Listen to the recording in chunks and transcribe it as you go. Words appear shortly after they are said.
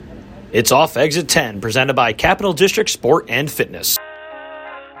It's Off Exit 10, presented by Capital District Sport and Fitness.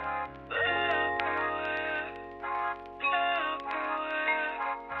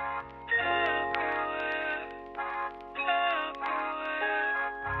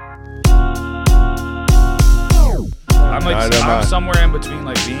 I'm somewhere in between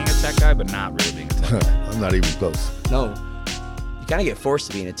like being a tech guy, but not really being a tech guy. I'm not even close. No, you kind of get forced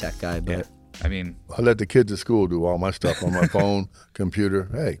to being a tech guy, but I mean, I let the kids at school do all my stuff on my phone, computer.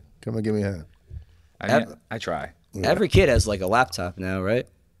 Hey, come and give me a hand. I try. Every kid has like a laptop now, right?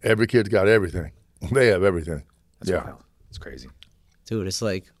 Every kid's got everything. They have everything. That's wild. It's crazy. Dude, it's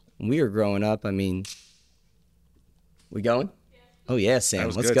like when we were growing up, I mean, we going? Oh, yeah, Sam.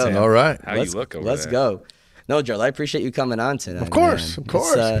 Let's good, go. Sam. All right. How you look over Let's there. go. No, Gerald, I appreciate you coming on tonight. Of course. man. Of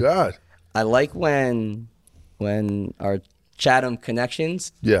course. God. I like when our Chatham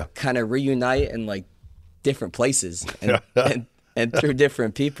connections kind of reunite in like different places and through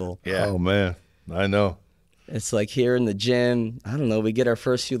different people. Yeah. Oh, man. I know. It's like here in the gym, I don't know, we get our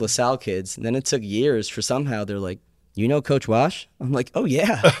first few LaSalle kids, and then it took years for somehow they're like, you know Coach Wash? I'm like, oh,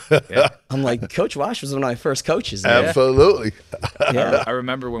 yeah. I'm like, Coach Wash was one of my first coaches. Man. Absolutely. Yeah. I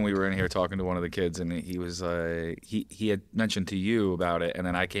remember when we were in here talking to one of the kids, and he was he had mentioned to you about it, and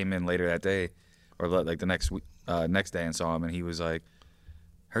then I came in later that day, or like the next day, and saw him, and he was like,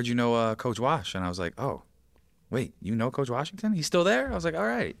 "Heard you know Coach Wash," and I was like, "Oh, wait, you know Coach Washington? He's still there?" I was like, "All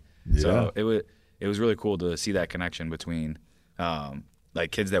right." Yeah. So it was really cool to see that connection between like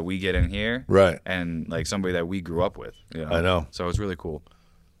kids that we get in here, Right. and like somebody that we grew up with. You know? I know. So it's really cool.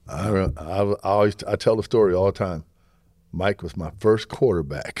 I tell the story all the time. Mike was my first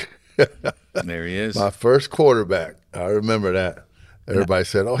quarterback. There he is. My first quarterback. I remember that. Everybody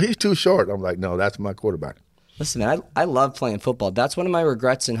said, "Oh, he's too short." I'm like, "No, that's my quarterback." Listen, man, I love playing football. That's one of my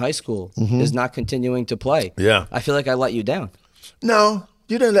regrets in high school is not continuing to play. Yeah. I feel like I let you down. No,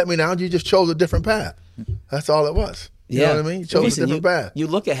 you didn't let me down. You just chose a different path. That's all it was. You know what I mean? You chose a different path. You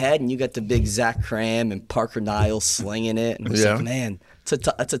look ahead and you got the big Zach Cram and Parker Niles slinging it. And it's like, man,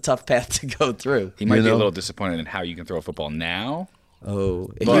 it's a tough path to go through. He might be a little disappointed in how you can throw a football now.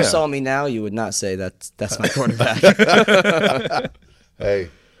 Oh, if you saw me now, you would not say that's my quarterback. Hey,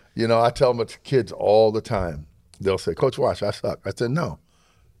 I tell my kids all the time. They'll say, "Coach Wash, I suck." I said, "No,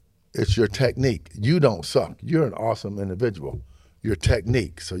 it's your technique. You don't suck. You're an awesome individual. Your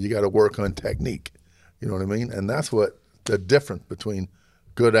technique. So you got to work on technique." You know what I mean? And that's what the difference between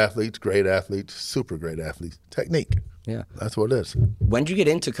good athletes, great athletes, super great athletes, technique. Yeah. That's what it is. When did you get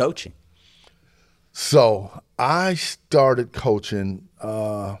into coaching? So I started coaching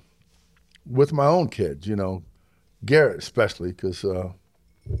with my own kids, Garrett especially, because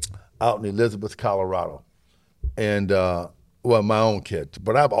out in Elizabeth, Colorado. And, my own kids.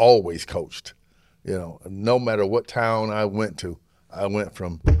 But I've always coached, no matter what town I went to. I went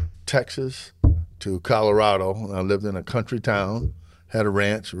from Texas to Colorado. And I lived in a country town, had a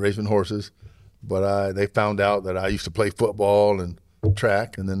ranch, raising horses. But they found out that I used to play football and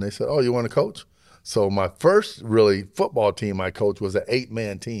track. And then they said, "Oh, you want to coach?" So my first really football team I coached was an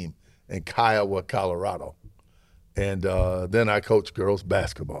 8-man team in Kiowa, Colorado. And then I coached girls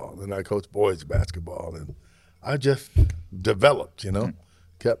basketball. Then I coached boys basketball. And I just developed,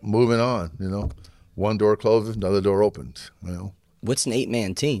 kept moving on, One door closes, another door opens, What's an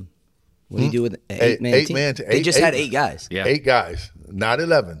 8-man team? What do you do with an 8-man team? They just had 8 guys. Yeah. 8 guys, not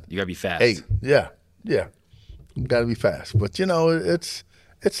 11. You got to be fast. 8, yeah. You got to be fast. But,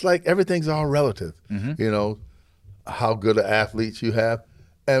 it's like everything's all relative, how good of athletes you have.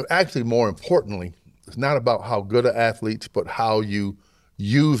 And actually, more importantly, it's not about how good of athletes, but how you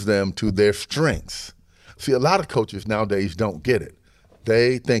use them to their strengths. See, a lot of coaches nowadays don't get it.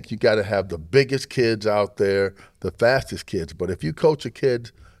 They think you got to have the biggest kids out there, the fastest kids. But if you coach a kid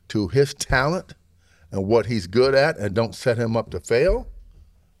to his talent and what he's good at and don't set him up to fail,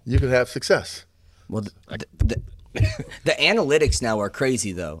 you can have success. Well, the analytics now are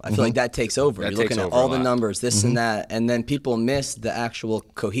crazy, though. I feel like that takes over. You're looking at all the numbers, this and that, and then people miss the actual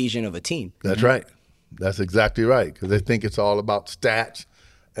cohesion of a team. That's right. That's exactly right, because they think it's all about stats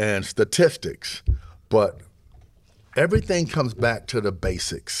and statistics. But everything comes back to the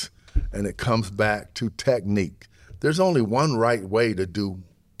basics, and it comes back to technique. There's only one right way to do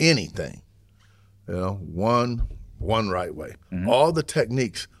anything, one right way. All the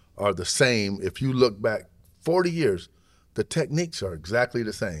techniques are the same. If you look back 40 years, the techniques are exactly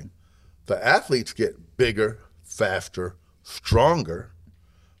the same. The athletes get bigger, faster, stronger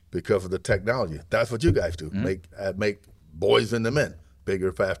because of the technology. That's what you guys do, make boys into men,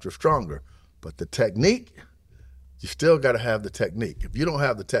 bigger, faster, stronger. But the technique, you still got to have the technique. If you don't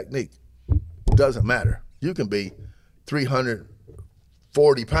have the technique, it doesn't matter. You can be 300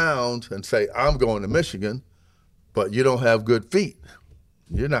 40 pounds and say, I'm going to Michigan, but you don't have good feet,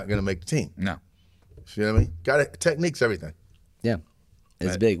 you're not going to make the team. No. You know what I mean? Got it. Technique's everything. Yeah.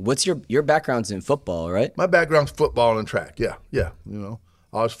 It's big. What's your background's in football, right? My background's football and track. Yeah. You know,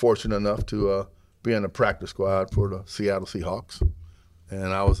 I was fortunate enough to be in the practice squad for the Seattle Seahawks. And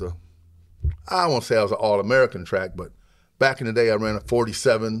I won't say I was an All-American track, but back in the day I ran a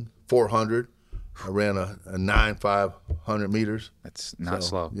 47 400. I ran a 9.500 meters. That's not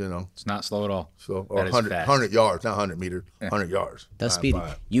slow. You know, it's not slow at all. So or 100 yards, not 100 meters, 100 yards. That's speedy.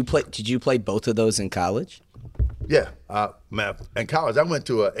 Did you play both of those in college? Yeah, in college I went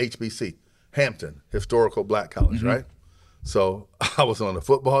to a HBC, Hampton Historical Black College, right? So I was on the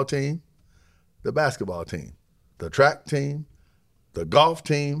football team, the basketball team, the track team, the golf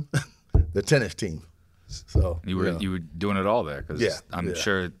team, the tennis team. So you were doing it all there because I'm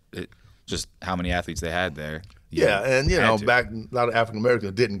sure just how many athletes they had there. And you know, back a lot of African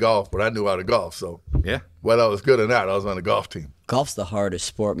Americans didn't golf, but I knew how to golf. So whether I was good or not, I was on the golf team. Golf's the hardest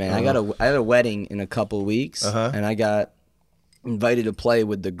sport, man. I had a wedding in a couple of weeks, and I got invited to play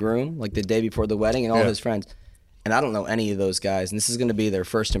with the groom like the day before the wedding and all his friends. And I don't know any of those guys, and this is going to be their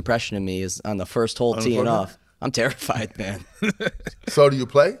first impression of me is on the first hole teeing off. I'm terrified, man. So do you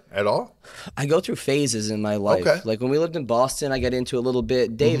play at all? I go through phases in my life. Okay. Like when we lived in Boston, I got into it a little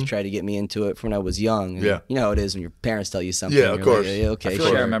bit. Dave tried to get me into it from when I was young. And you know how it is when your parents tell you something. Yeah, of course. Like, okay, I feel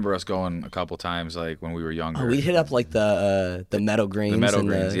like I remember us going a couple times, like when we were younger. Oh, we hit up like the Meadow Greens. The Meadow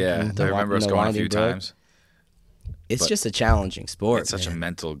Greens, I remember us going a few times. It's just a challenging sport. It's such a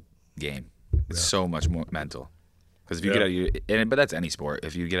mental game. It's so much more mental. Because if you get out of your, but that's any sport.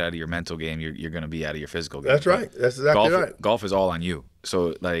 If you get out of your mental game, you're going to be out of your physical game. That's right. That's exactly right. Golf is all on you.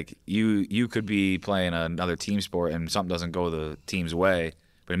 So like you could be playing another team sport and something doesn't go the team's way,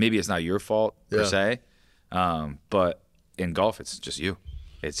 but maybe it's not your fault per se. But in golf, it's just you.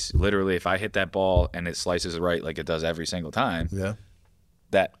 It's literally if I hit that ball and it slices right like it does every single time.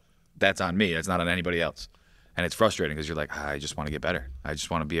 That's on me. It's not on anybody else. And it's frustrating because you're like, I just want to get better. I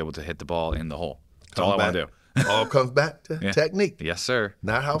just want to be able to hit the ball in the hole. That's all I want to do. All comes back to technique. Yes, sir.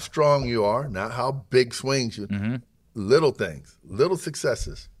 Not how strong you are, not how big swings you. Little things, little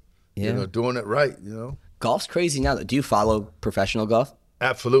successes. You know, doing it right. You know, golf's crazy now. Do you follow professional golf?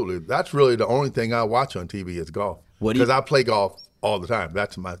 Absolutely. That's really the only thing I watch on TV is golf. Because I play golf all the time.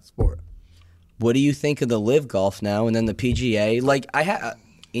 That's my sport. What do you think of the live golf now and then the PGA? Like I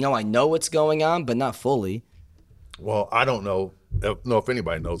know what's going on, but not fully. Well, I don't know if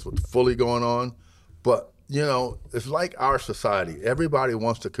anybody knows what's fully going on, but. You know, it's like our society. Everybody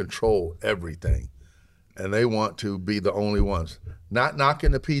wants to control everything, and they want to be the only ones. Not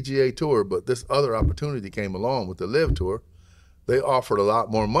knocking the PGA Tour, but this other opportunity came along with the Live Tour. They offered a lot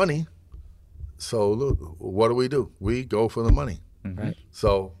more money. So, look, what do? We go for the money. Right.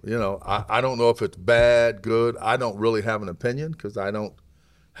 So, you know, I don't know if it's bad, good. I don't really have an opinion because I don't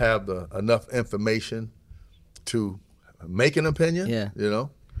have enough information to make an opinion, you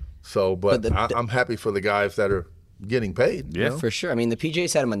know. So, but I'm happy for the guys that are getting paid. Yeah, you know? For sure. I mean, the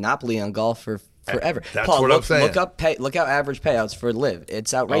PGA's had a monopoly on golf for forever. That's what I'm saying. Look how average payouts for live.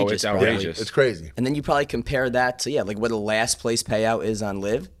 It's outrageous. Oh, it's outrageous. It's crazy. And then you probably compare that to like what a last place payout is on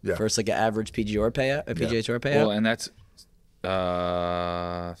live versus like an average PGA payout, a PGA Tour payout. Well, and that's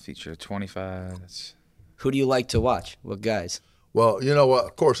feature 25. Who do you like to watch? What guys? Well, you know what?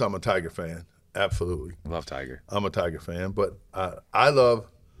 Of course, I'm a Tiger fan. Absolutely. Love Tiger. I'm a Tiger fan, but I love.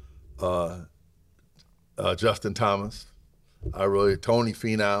 Justin Thomas, Tony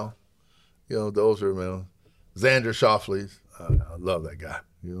Finau, you know, those are, Xander Schauffele's, I love that guy,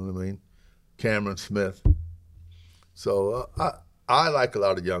 you know what I mean? Cameron Smith. So I like a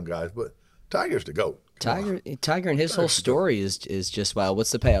lot of young guys, but Tiger's the GOAT. Tiger and his whole story is just wild. What's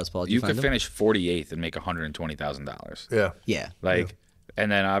the payouts, Paul? You could finish 48th and make $120,000. Yeah.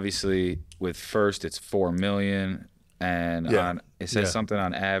 And then obviously with first it's $4 million. And it says something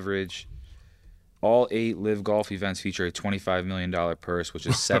on average. All 8 live golf events feature a $25 million purse, which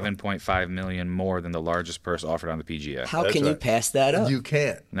is $7.5 million more than the largest purse offered on the PGA. How can you pass that up? You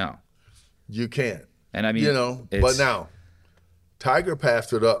can't. No. You can't. And I mean, you know, but now, Tiger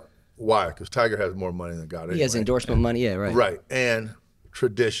passed it up. Why? Because Tiger has more money than God. He has endorsement money, right. Right. And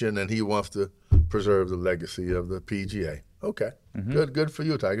tradition, and he wants to preserve the legacy of the PGA. Okay. Good for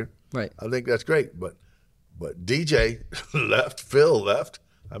you, Tiger. Right. I think that's great, But DJ left, Phil left.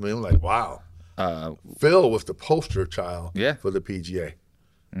 I mean, I'm like, wow. Phil was the poster child for the PGA.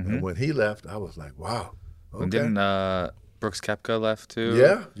 And when he left, I was like, wow. Okay. And didn't Brooks Koepka left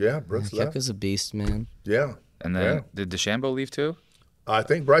too? Yeah, Brooks left. Koepka's a beast, man. Yeah. And then did DeChambeau leave too? I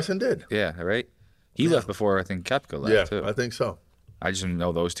think Bryson did. Yeah, right? He left before I think Koepka left too. I think so. I just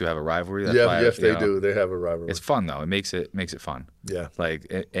know those two have a rivalry. That's Yeah, why yes, they know, do. They have a rivalry. It's fun though. It makes it fun. Yeah. Like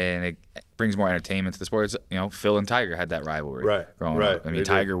and it brings more entertainment to the sport. Phil and Tiger had that rivalry. Right. Growing up. I mean,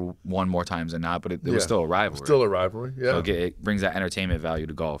 Tiger won more times than not, but it was still a rivalry. Still a rivalry. Yeah. So it brings that entertainment value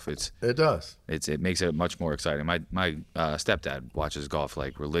to golf. It does. It makes it much more exciting. My stepdad watches golf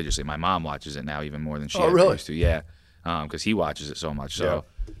like religiously. My mom watches it now even more than she ever really? used to. Yeah. Because he watches it so much. So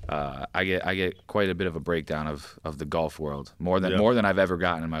I get quite a bit of a breakdown of the golf world, more than I've ever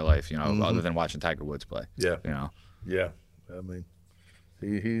gotten in my life. Other than watching Tiger Woods play. Yeah. Yeah. I mean,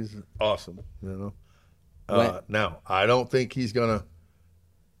 he's awesome. Now I don't think he's gonna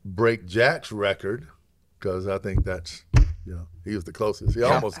break Jack's record because I think that's he was the closest. He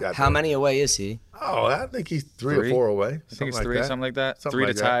almost got. How many away is he? Oh, I think he's three or four away. I think it's three, something like that. Something 3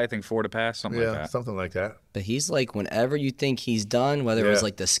 like to tie, I think 4 to pass, something like that. Something like that. But he's like, whenever you think he's done, whether it was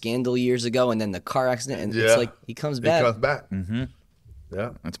like the scandal years ago and then the car accident, and it's like he comes back. He comes back. Mm-hmm.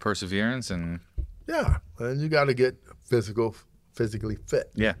 Yeah. It's perseverance and. Yeah, and you got to get physically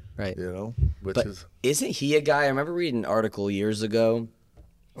fit. Yeah. Right. Isn't he a guy? I remember reading an article years ago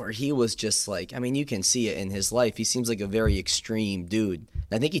where he was just like, I mean, you can see it in his life. He seems like a very extreme dude.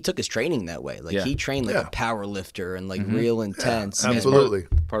 I think he took his training that way. Like he trained like a power lifter and like real intense. Yeah, absolutely.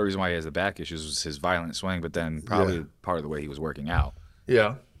 Part of the reason why he has the back issues was his violent swing, but then probably part of the way he was working out.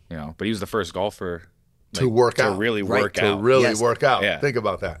 Yeah. But he was the first golfer to work out. To really work out. To really work out. Yeah. Think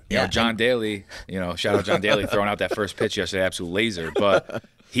about that. John Daly, shout out John Daly throwing out that first pitch yesterday, absolute laser. But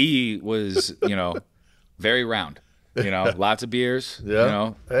he was, very round. Lots of beers.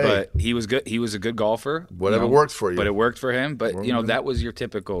 Yeah. But he was good. He was a good golfer. Whatever works for you. But it worked for him. But that was your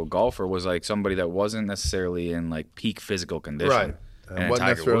typical golfer, was like somebody that wasn't necessarily in like peak physical condition. Right. And wasn't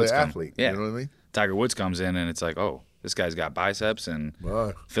necessarily an athlete. Yeah. You know what I mean? Tiger Woods comes in and it's like, oh, this guy's got biceps and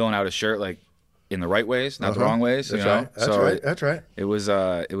filling out his shirt like in the right ways, not the wrong ways. That's right. That's right. It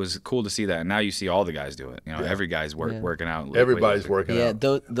was cool to see that, and now you see all the guys do it. Every guy's working out. Everybody's working out.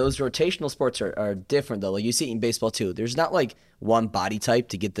 Yeah, those rotational sports are different though. Like you see it in baseball too. There's not like one body type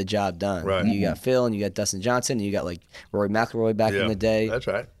to get the job done. Right. You got Phil and you got Dustin Johnson and you got like Rory McIlroy back in the day. That's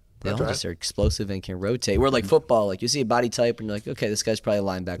right. They all just are explosive and can rotate. Where like football, like you see a body type and you're like, okay, this guy's probably a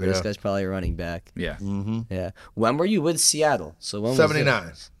linebacker. This guy's probably a running back. Yeah. Mm-hmm. Yeah. When were you with Seattle? So when 79.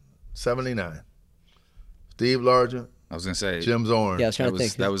 was it? 79. Steve Largent. I was gonna say Jim Zorn. Yeah, I was trying to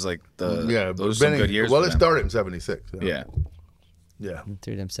think. That was like those Benny, some good years. Well, it started in 76. Yeah. Yeah.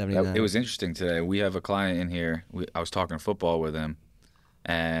 Through them 79. It was interesting today. We have a client in here. I was talking football with him,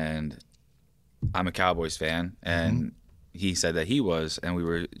 and I'm a Cowboys fan, and he said that he was, and we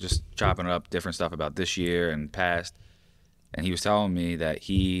were just chopping up different stuff about this year and past, and he was telling me that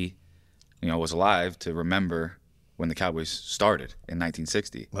he, was alive to remember when the Cowboys started in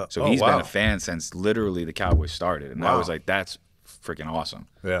 1960. So he's been a fan since literally the Cowboys started, and I was like, that's freaking awesome.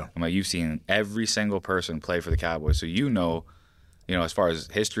 Yeah. I'm like, you've seen every single person play for the Cowboys, so as far as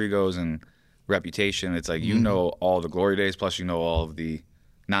history goes and reputation, it's like all the glory days, plus all of the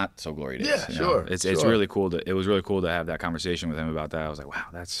not so glory days. Yeah, sure. It's really cool it was really cool to have that conversation with him about that. I was like, wow,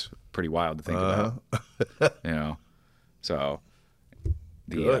 that's pretty wild to think about. So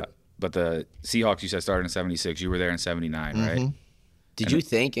but the Seahawks, you said, started in 76. You were there in 79, right? Did you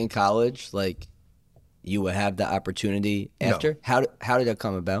think in college like you would have the opportunity after? No. How did that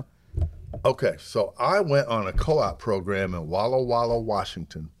come about? Okay, so I went on a co-op program in Walla Walla,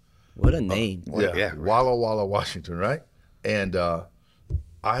 Washington. What a name. Walla Walla, Washington, right? And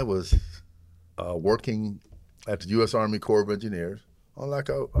I was working at the U.S. Army Corps of Engineers on like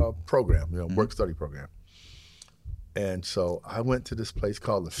a program, work-study program. And so I went to this place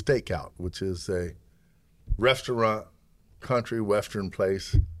called the Stakeout, which is a restaurant, country western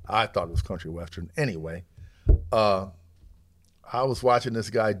place. I thought it was country western anyway. I was watching this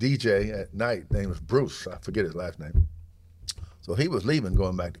guy DJ at night. His name was Bruce. I forget his last name. So he was leaving,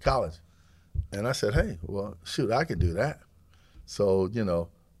 going back to college. And I said, hey, well, shoot, I can do that. So,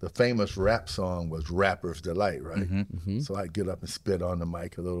 the famous rap song was Rapper's Delight, right? So I'd get up and spit on the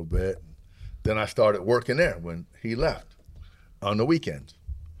mic a little bit. Then I started working there when he left on the weekends.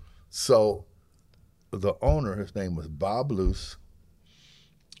 So the owner, his name was Bob Luce,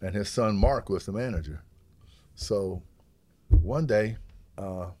 and his son Mark was the manager. So one day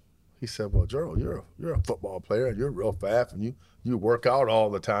he said, well, Gerald, you're a football player and you're real fast and you work out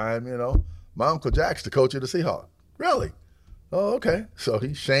all the time, My Uncle Jack's the coach of the Seahawks. Really? Oh, okay. So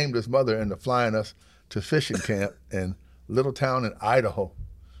he shamed his mother into flying us to fishing camp in little town in Idaho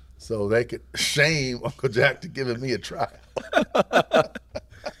so they could shame Uncle Jack to giving me a trial.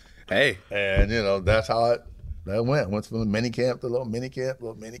 Hey. And, that's how that went. Went from mini camp to little mini camp,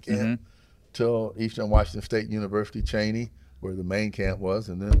 till Eastern Washington State University, Cheney. where the main camp was,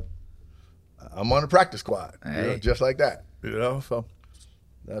 and then I'm on the practice squad, just like that, So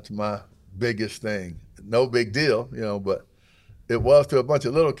that's my biggest thing. No big deal, but it was to a bunch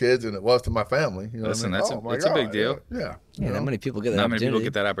of little kids, and it was to my family. Listen, what I mean? it's a big deal. Yeah. Not many people get that Not many opportunity. people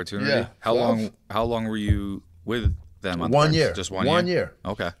get that opportunity. Yeah. How long were you with them? On 1 year. Just 1 year.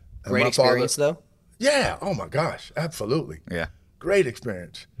 Okay. And Great my experience, though. Yeah. Oh my gosh. Absolutely. Yeah. Great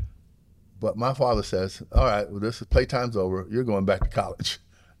experience. But my father says, all right, well, this is playtime's over. You're going back to college.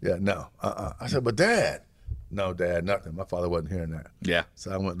 Yeah, no. I said, but Dad. No, Dad, nothing. My father wasn't hearing that. Yeah.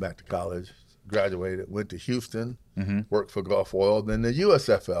 So I went back to college, graduated, went to Houston, worked for Gulf Oil. Then the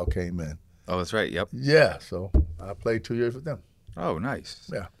USFL came in. Oh, that's right. Yep. Yeah, so I played 2 years with them. Oh, nice.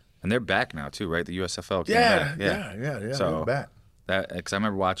 Yeah. And they're back now too, right? The USFL came Yeah, back. yeah. So they're back. because I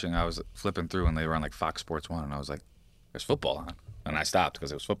remember watching, I was flipping through and they were on like Fox Sports 1, and I was like, "There's football on," and I stopped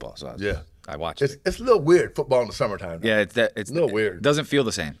because it was football. So I watched it. It's a little weird, football in the summertime. Yeah, it's a little weird. It doesn't feel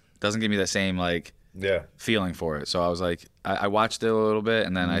the same. Doesn't give me that same feeling for it. So I was like, I watched it a little bit,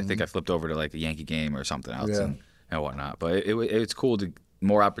 and then I think I flipped over to like a Yankee game or something else and whatnot. But it's cool to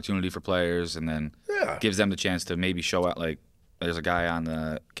more opportunity for players, and then gives them the chance to maybe show out. Like there's a guy on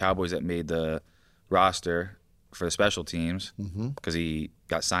the Cowboys that made the roster for the special teams because he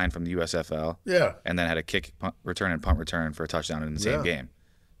got signed from the USFL. Yeah. And then had a kick return and punt return for a touchdown in the same game,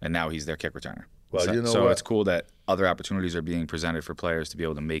 and now he's their kick returner. Well, so what? it's cool that other opportunities are being presented for players to be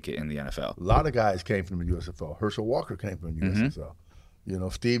able to make it in the NFL. A lot of guys came from the USFL. Herschel Walker came from the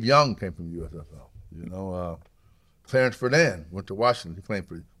USFL. Steve Young came from the USFL. Clarence Ferdinand went to Washington.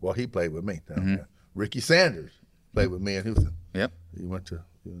 He played with me down there. Ricky Sanders played with me in Houston. Yep. He went to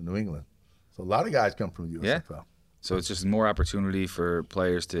New England. So a lot of guys come from the USFL. Yeah. So it's just more opportunity for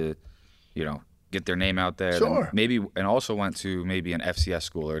players to, get their name out there. Sure. Maybe, and also went to maybe an FCS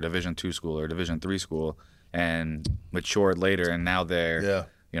school or a Division II school or a Division III school and matured later, and now they're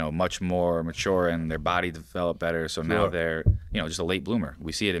much more mature and their body developed better. So now they're just a late bloomer.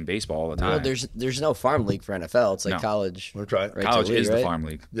 We see it in baseball all the time. Well, there's no farm league for NFL. It's like college. That's right. College to league, is right? the farm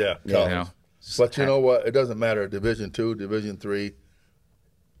league. Yeah. Yeah. But you know what? It doesn't matter. Division II, Division III,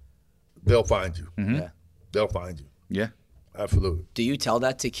 they'll find you. Yeah. They'll find you. Yeah. Absolutely. Do you tell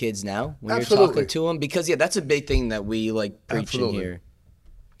that to kids now when Absolutely. you're talking to them? Because that's a big thing that we preach in here.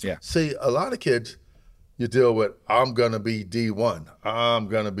 Yeah. See, a lot of kids you deal with, I'm going to be D1. I'm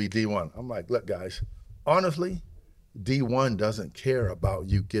going to be D1. I'm like, look, guys, honestly, D1 doesn't care about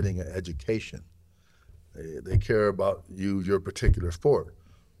you getting an education. They care about your particular sport.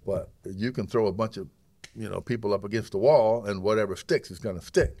 But you can throw a bunch of people up against the wall, and whatever sticks is going to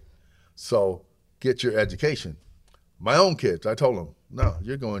stick. So get your education. My own kids, I told them, no,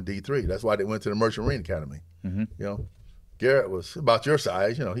 you're going D3. That's why they went to the Merchant Marine Academy. Garrett was about your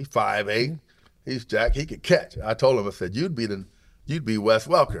size. He's 5'8". He's jacked. He could catch. I told him, I said, you'd be Wes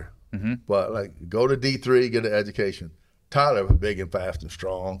Welker. But go to D3, get an education. Tyler was big and fast and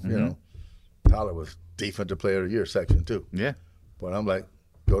strong. Tyler was Defensive Player of the Year, Section 2. Yeah. But I'm like,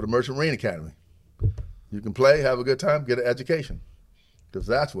 go to Merchant Marine Academy. You can play, have a good time, get an education, because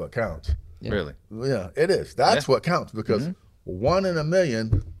that's what counts. Yeah. Really? Yeah, it is. That's what counts, because 1 in a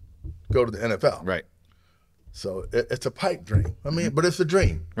million go to the NFL. Right. So it's a pipe dream. I mean, but it's a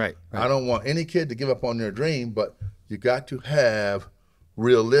dream. Right. I don't want any kid to give up on their dream, but you got to have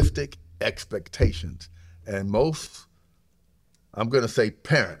realistic expectations. And most, I'm going to say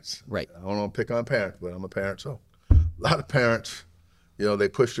parents. Right. I don't want to pick on parents, but I'm a parent, so a lot of parents, they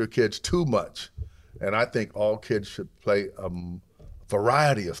push their kids too much. And I think all kids should play a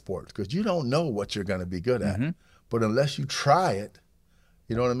variety of sports, because you don't know what you're going to be good at. But unless you try it,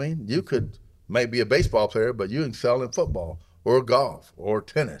 you know what I mean? You could maybe be a baseball player, but you excel in football or golf or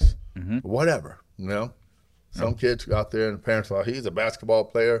tennis, whatever, Some kids out there and the parents are, he's a basketball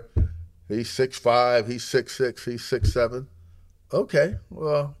player. He's 6'5", he's 6'6", he's 6'7". Okay,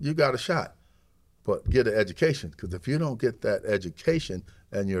 well, you got a shot. But get an education, because if you don't get that education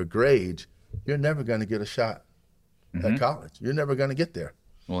and your grades, you're never going to get a shot at college. You're never going to get there.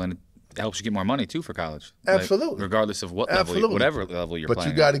 Well, and it helps you get more money too for college. Absolutely. Regardless of what level, whatever level you're playing.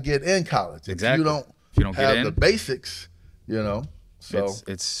 But you got to get in college. Exactly. If you don't get have in, the basics, So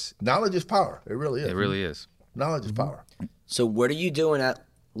it's knowledge is power. It really is. It really is. Knowledge is power. So what are you doing at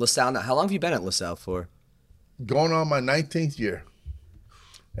LaSalle now? How long have you been at LaSalle for? Going on my 19th year.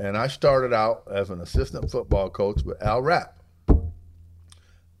 And I started out as an assistant football coach with Al Rapp.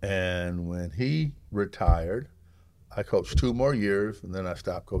 And when he retired, I coached 2 more years, and then I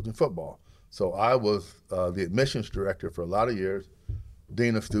stopped coaching football. So I was the admissions director for a lot of years,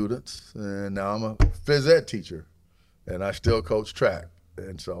 dean of students, and now I'm a phys ed teacher, and I still coach track.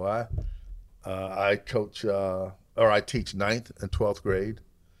 And so I coach or I teach 9th and 12th grade,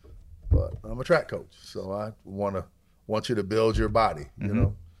 but I'm a track coach, so I want you to build your body. You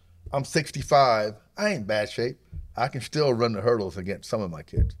know, I'm 65. I ain't in bad shape. I can still run the hurdles against some of my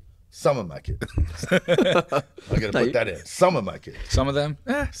kids. Some of my kids. I got to put that in. Some of my kids. Some of them?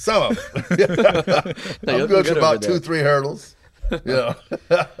 Some of them. I'm good for about 2-3 hurdles. Yeah.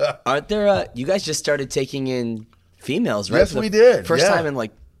 Aren't there? You guys just started taking in females, right? Yes, we did. First time in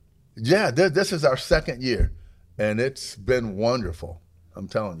like. Yeah, this is our 2nd year, and it's been wonderful. I'm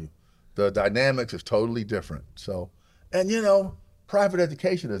telling you, the dynamics is totally different. So, and you know, private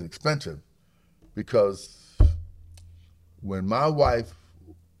education is expensive because when my wife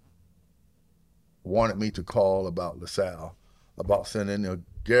wanted me to call about LaSalle, about sending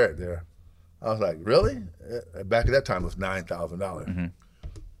Garrett there, I was like, really? Back at that time, it was $9,000.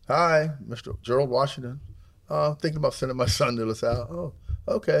 Hi, Mr. Gerald Washington. Thinking about sending my son to LaSalle. Oh,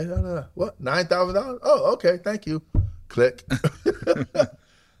 okay. What, $9,000? Oh, okay, thank you. Click.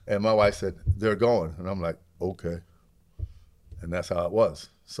 And my wife said, they're going. And I'm like, okay. And that's how it was.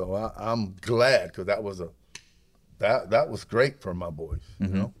 So I'm glad, because that was great for my boys, you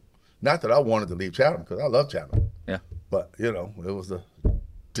know? Not that I wanted to leave Chatham, because I love Chatham. Yeah. But, you know, it was a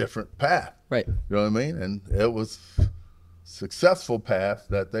different path. Right. You know what I mean? And it was successful path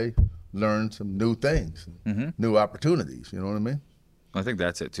that they learned some new things, new opportunities. You know what I mean? I think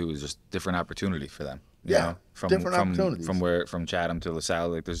that's it too. Is just different opportunity for them. You Yeah, know? different opportunities. From Chatham to LaSalle,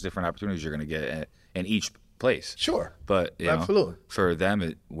 like there's different opportunities you're going to get in each place. Sure. But you know, Absolutely. for them,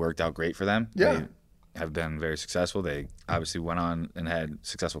 it worked out great for them. Yeah. They have been very successful. They obviously went on and had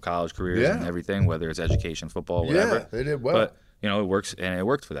successful college careers Yeah. and everything, whether it's education, football, whatever. Yeah, they did well. But you know, it works, and it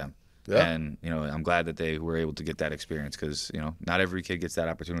worked for them. Yeah. And you know, I'm glad that they were able to get that experience, because you know, not every kid gets that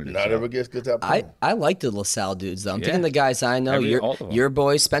opportunity. Not so. every gets that opportunity. I like the LaSalle dudes though. I'm Yeah. thinking the guys I know. All of them. Your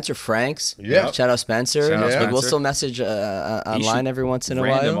boys, Spencer Franks. Yeah. Shout out Spencer. Shout out Like, we'll Spencer. still message online every once in a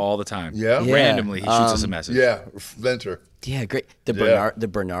Random while. all the time. Yeah. Yeah. Randomly, he shoots us a message. Yeah, Splinter. Yeah, great. The Yeah.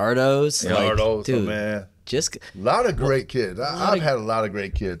 Bernardos. like, Bernardo's, dude, man. just A lot of great kids. I've had a lot of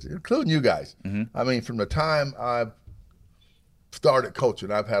great kids, including you guys. I mean, from the time I started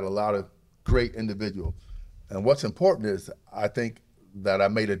coaching, I've had a lot of great individuals. And what's important is I think that I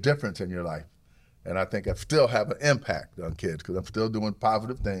made a difference in your life. And I think I still have an impact on kids, because I'm still doing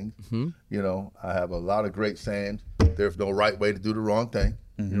positive things. You know, I have a lot of great sayings. There's no right way to do the wrong thing.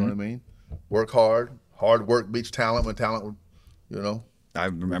 You know what I mean? Work hard. Hard work beats talent when talent, you know, I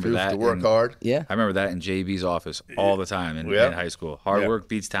remember refuse that. to work in- hard. yeah. I remember that in JB's office all the time in high school. Hard work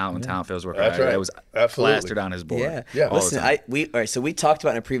beats talent when talent fails work That's hard. right. It was Absolutely. plastered on his board. Yeah. Yeah. all Listen, the time. all right, so we talked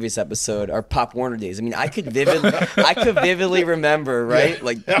about in a previous episode our Pop Warner days. I mean, I could vividly remember, right?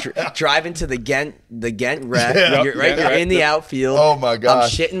 Like driving to the Ghent rec. Yeah. You're in the outfield. Oh, my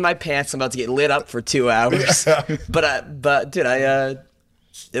gosh. I'm shitting my pants. I'm about to get lit up for 2 hours. But dude,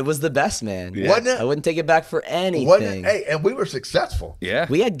 it was the best, man. Wasn't it? I wouldn't take it back for anything. Wasn't it? Hey, and we were successful. Yeah.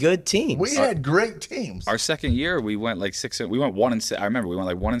 We had good teams. We had great teams. Our second year, we went like 6. We went 1-6. I remember we went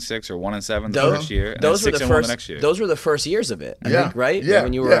like 1-6 or 1-7 the first year, and those then were 6-1 the first. the next year. Those were the first years of it. I think, right? Yeah.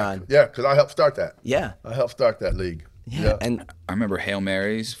 When you were yeah. on. Yeah, because I helped start that. Yeah. I helped start that league. Yeah. And I remember Hail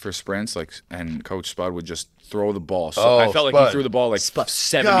Marys for sprints, and Coach Spud would just throw the ball. So Oh, I felt like Spud. he threw the ball like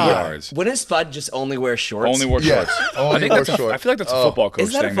 70 God. yards. wouldn't Spud just only wear shorts? Only wore Yes, shorts. only I think wore that's shorts. I feel like that's a football coach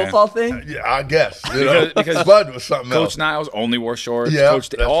Is that a thing, man. football thing? Yeah, I guess. You know, Because Spud was something Coach else. Niles only wore shorts. Yeah, Coach,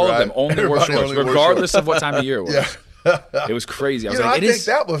 that's all right. of them only wore Everybody shorts, only wore regardless shorts. of what time of year it was. Yeah. It was crazy. I was You know, like, I it think is.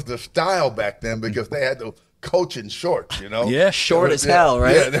 that was the style back then, because they had to coach in shorts, you know? Yeah. Short as hell,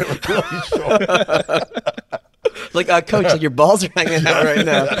 right? Yeah, they were really short. Like, coach, like your balls are hanging out right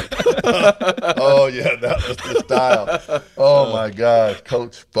now. Oh, yeah, that was the style. Oh, my God,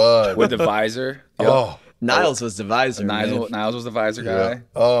 Coach Spud. With the visor. Oh, Niles was the visor. man. Niles was the visor yeah. guy.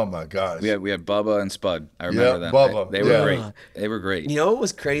 Oh, my gosh. We had Bubba and Spud. I remember them. Bubba, They were yeah. great. They were great. You know what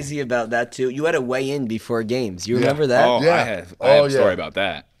was crazy about that too? You had to weigh in before games. You Yeah. remember that? Oh, Yeah. I have Oh, a story yeah. about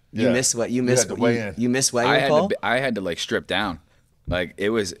that. You Yeah. missed what? You You missed had to weigh in. You missed weighing, Paul? I had to like strip down. Like it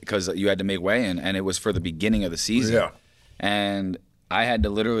was because you had to make weigh-in, and it was for the beginning of the season. Yeah. And I had to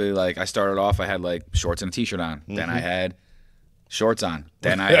literally I started off. I had like shorts and a t-shirt on. Then I had shorts on.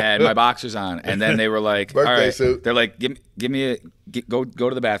 Then I had my boxers on. And then they were like, Birthday all right. suit. They're like, go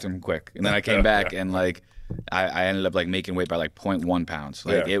to the bathroom quick. And then I came back and like I ended up like making weight by like 0.1 pounds.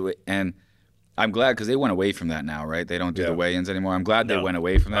 Like and I'm glad because they went away from that now, right? They don't do the weigh-ins anymore. I'm glad they went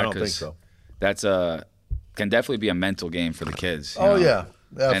away from that I don't think because so. that's can definitely be a mental game for the kids. you Oh, know? yeah.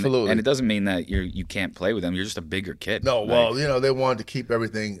 Absolutely. And it doesn't mean that you can't play with them. You're just a bigger kid. No, Like, well, they wanted to keep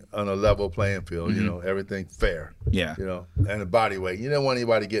everything on a level playing field, everything fair. Yeah. And the body weight. You don't want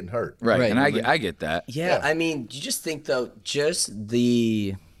anybody getting hurt. Right. Right. And I get that. Yeah, I mean, you just think though, just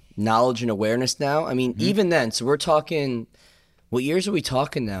the knowledge and awareness now. I mean, even then, so we're talking. What years are we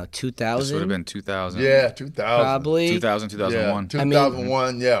talking now? 2000. This would have been 2000. Yeah, 2000. Probably 2000, 2001. Yeah,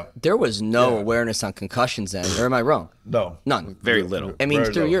 2001, yeah. There was no awareness on concussions then, or am I wrong? No. None. Very little. I mean,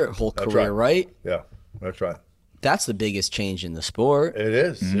 Very through low. your whole That's career, right? Yeah, that's right. That's the biggest change in the sport. It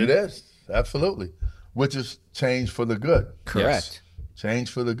is. It is. Absolutely. Which is change for the good. Correct. Change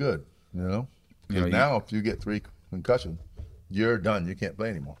for the good, Because now if you get 3 concussions, you're done. You can't play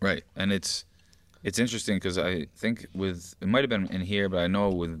anymore. Right. And it's interesting because I think it might have been in here, but I know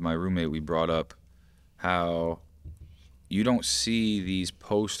with my roommate we brought up how you don't see these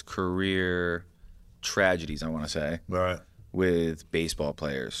post-career tragedies, I want to say, Right. with baseball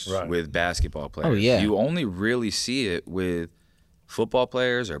players, Right. with basketball players. Oh, yeah. You only really see it with football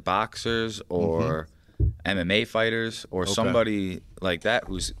players or boxers or MMA fighters or somebody like that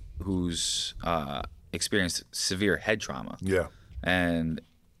who's experienced severe head trauma. Yeah. And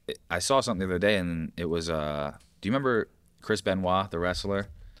I saw something the other day, and it was, do you remember Chris Benoit, the wrestler?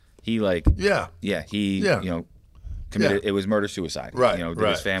 He Yeah. committed, Yeah. it was murder-suicide. Right. Did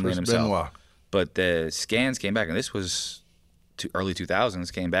right. his family Chris and himself. Benoit. But the scans came back, and this was early 2000s,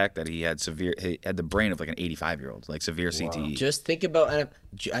 came back that he had the brain of like an 85-year-old, like severe CTE. Just think about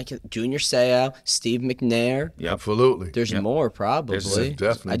Junior Seau, Steve McNair. Yep. Absolutely. There's more probably. There's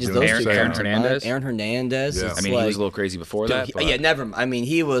definitely I just Junior those two Seau. come to mind. Hernandez. Aaron Hernandez. Yeah. It's I mean, he was a little crazy before that. Dude, But, yeah, never. I mean,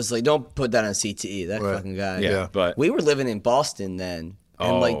 he was like, don't put that on CTE. That Right. fucking guy. Yeah, but We were living in Boston then.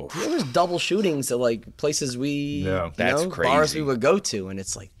 And like Oh. there was double shootings at like places That's bars crazy. we would go to, and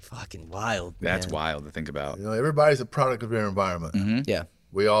it's like fucking wild. that's man. wild to think about. Everybody's a product of their environment. Yeah.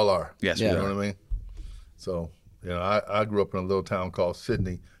 We all are. Yes, Yeah. we You know are. what I mean? So, I grew up in a little town called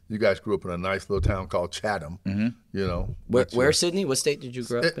Sydney. You guys grew up in a nice little town called Chatham. Where Sydney? What state did you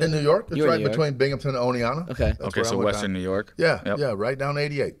grow up In New York. It's You were in right New York? between Binghamton and Oneonta. Okay. That's Okay, where I so went Western down. New York. Yeah, Yep. yeah, right down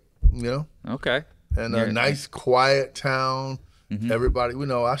 88. Okay. And Yeah. a nice, quiet town. Everybody,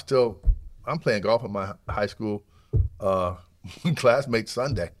 I'm playing golf with my high school classmates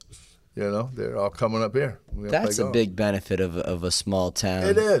Sunday. They're all coming up here. We're gonna That's play a golf. big benefit of a small town.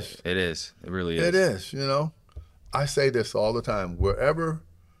 It is. It is. It really is. It is. I say this all the time. Wherever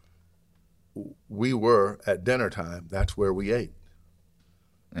we were at dinner time, that's where we ate.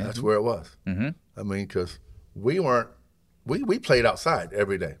 That's where it was. Mm-hmm. I mean, because we played outside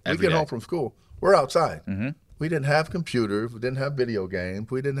every day. Every we get day. home from school, we're outside. Mm-hmm. We didn't have computers. We didn't have video games.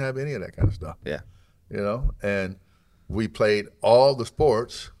 We didn't have any of that kind of stuff. Yeah. And we played all the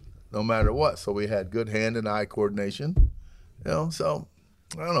sports no matter what. So we had good hand and eye coordination, so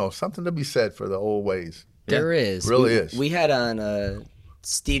I don't know, something to be said for the old ways. There is. Really is. We had on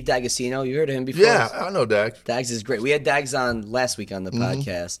Steve D'Agostino. You heard of him before? Yeah, I know Dax. Dags is great. We had Dags on last week on the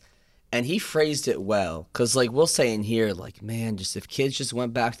podcast, and he phrased it well. Because, like, we'll say in here, like, man, just if kids just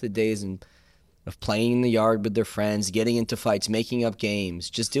went back to the days of playing in the yard with their friends, getting into fights, making up games,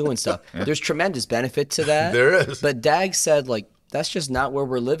 just doing stuff, there's tremendous benefit to that. There is. But Dags said, like, that's just not where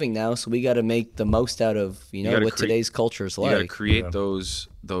we're living now, so we got to make the most out of, gotta what today's culture is You got to like. create those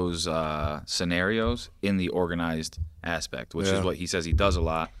scenarios in the organized aspect, which is what he says he does a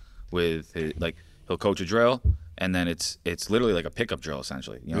lot with his, like he'll coach a drill and then it's literally like a pickup drill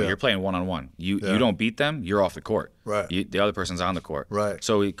essentially. You're playing one-on-one. You don't beat them, you're off the court. Right. The other person's on the court. Right.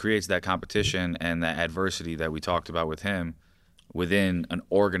 So he creates that competition and that adversity that we talked about with him within an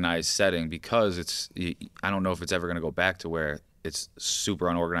organized setting because I don't know if it's ever going to go back to where it's super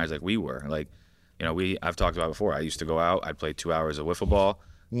unorganized like we were. Like, I've talked about before. I used to go out. I'd play 2 hours of wiffle ball,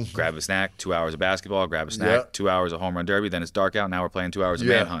 grab a snack, 2 hours of basketball, grab a snack, Yeah. 2 hours of home run derby. Then it's dark out. Now we're playing 2 hours of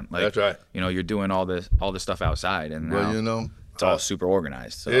Yeah, manhunt. Like, that's right. You're doing all this stuff outside, and now Well, it's all super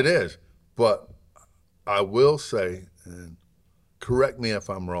organized. So. it is. But I will say, and correct me if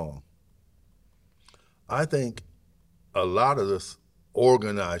I'm wrong, I think a lot of this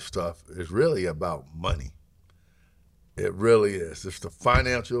organized stuff is really about money. It really is. It's the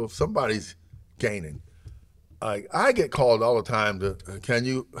financial. Somebody's gaining. I get called all the time to, can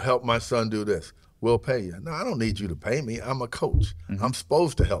you help my son do this? We'll pay you. No, I don't need you to pay me. I'm a coach. I'm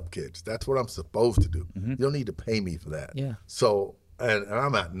supposed to help kids. That's what I'm supposed to do. You don't need to pay me for that. Yeah. So, and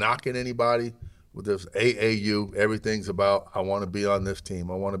I'm not knocking anybody with this AAU. Everything's about, I want to be on this team.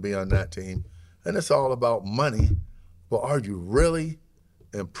 I want to be on that team. And it's all about money. But are you really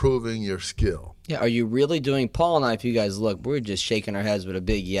improving your skill? Yeah, are you really doing? Paul and I, if you guys look, we're just shaking our heads with a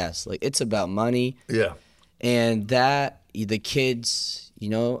big yes. Like, it's about money. Yeah. And that the kids,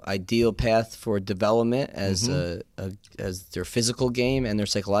 ideal path for development as as their physical game and their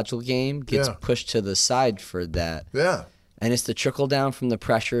psychological game gets pushed to the side for that. Yeah. And it's the trickle down from the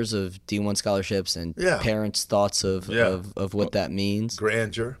pressures of D1 scholarships and parents' thoughts of what that means.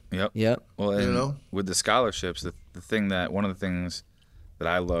 Grandeur. Yep. Well, and with the scholarships, one of the things that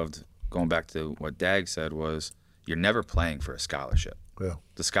I loved, going back to what Dag said, was you're never playing for a scholarship. Yeah.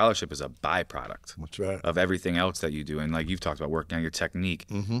 The scholarship is a byproduct. That's right. Of everything else that you do. And like you've talked about, working on your technique,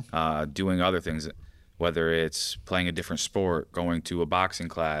 doing other things, whether it's playing a different sport, going to a boxing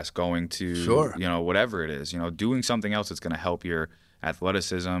class, going to, whatever it is, doing something else that's going to help your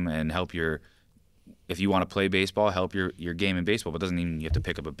athleticism and help if you want to play baseball, help your game in baseball. But it doesn't mean you have to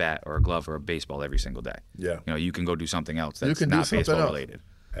pick up a bat or a glove or a baseball every single day. Yeah. You can go do something else that's not baseball related.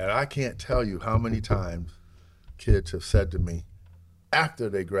 And I can't tell you how many times kids have said to me after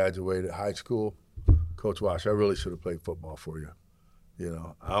they graduated high school, Coach Wash, I really should have played football for you.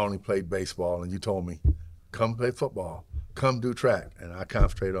 I only played baseball, and you told me, come play football, come do track, and I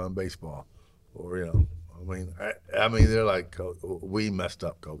concentrate on baseball. Or, I mean, they're like, we messed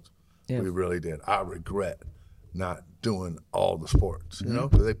up, Coach. Yeah. We really did. I regret not doing all the sports,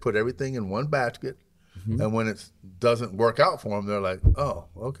 because they put everything in one basket, and when it doesn't work out for them, they're like, oh,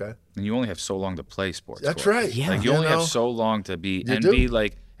 okay. And you only have so long to play sports. That's right. Yeah. Like, you only have so long to be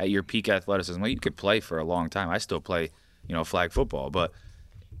like at your peak athleticism. Well, you could play for a long time. I still play flag football, but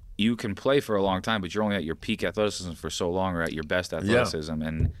you can play for a long time, but you're only at your peak athleticism for so long, or at your best athleticism.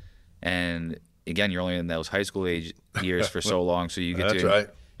 And again, you're only in those high school age years for so long, so you get That's right.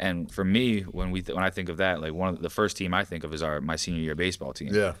 And for me, when I think of that, like the first team I think of is my senior year baseball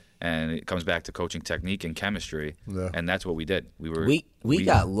team. Yeah. And it comes back to coaching technique and chemistry, and that's what we did. We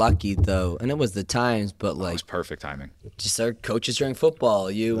got lucky though, and it was the times, but like it was perfect timing. Just our coaches during football,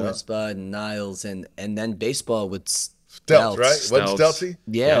 and Spud and Niles, and then baseball with Stelz, right? Wasn't Stelzy?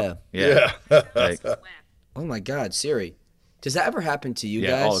 Yeah. Yeah. Oh my God, Siri. Does that ever happen to you guys?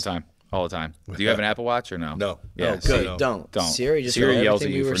 Yeah, all the time. Do you have an Apple Watch or no? No. Yeah, good. Don't. Siri yells at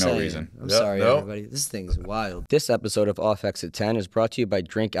you for no reason. I'm sorry, everybody. This thing's wild. This episode of Off Exit 10 is brought to you by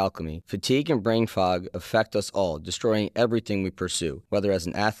Drink Alchemy. Fatigue and brain fog affect us all, destroying everything we pursue. Whether as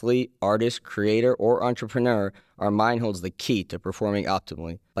an athlete, artist, creator, or entrepreneur, our mind holds the key to performing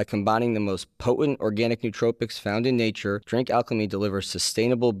optimally. By combining the most potent organic nootropics found in nature, Drink Alchemy delivers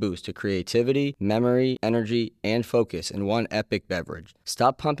sustainable boost to creativity, memory, energy, and focus in one epic beverage.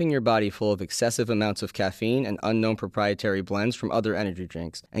 Stop pumping your body full of excessive amounts of caffeine and unknown proprietary blends from other energy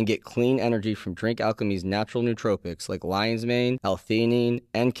drinks, and get clean energy from Drink Alchemy's natural nootropics like lion's mane, L-theanine,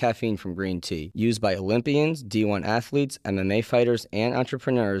 and caffeine from green tea. Used by Olympians, D1 athletes, MMA fighters, and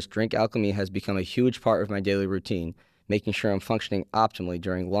entrepreneurs, Drink Alchemy has become a huge part of my daily routine, making sure I'm functioning optimally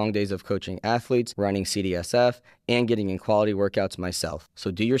during long days of coaching athletes, running CDSF, and getting in quality workouts myself. So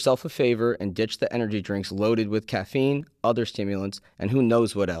do yourself a favor and ditch the energy drinks loaded with caffeine, other stimulants, and who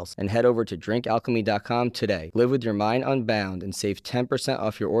knows what else, and head over to drinkalchemy.com today. Live with your mind unbound and save 10%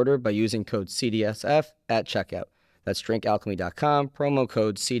 off your order by using code CDSF at checkout. That's drinkalchemy.com, promo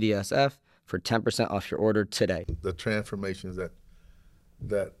code CDSF for 10% off your order today. The transformations that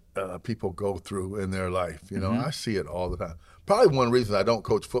people go through in their life. I see it all the time. Probably one reason I don't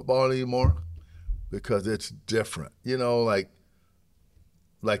coach football anymore, because it's different. Like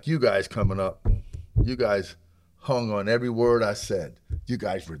you guys coming up, you guys hung on every word I said. You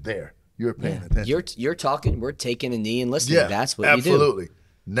guys were there. You're paying attention. You're talking. We're taking a knee and listening. Yeah, that's what absolutely. You do.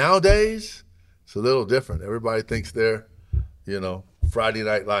 Nowadays, it's a little different. Everybody thinks they're, Friday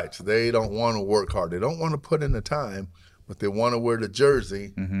Night Lights. They don't want to work hard. They don't want to put in the time, but they want to wear the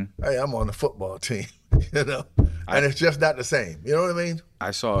jersey. Hey, I'm on the football team, and it's just not the same. You know what I mean?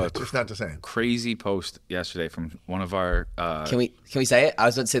 I saw it's just not the same. Crazy post yesterday from one of our. Can we say it? I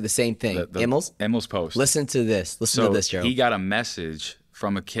was about to say the same thing. Emil's post. Listen to this. Listen to this, Gerald. He got a message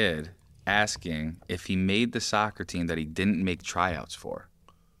from a kid asking if he made the soccer team that he didn't make tryouts for.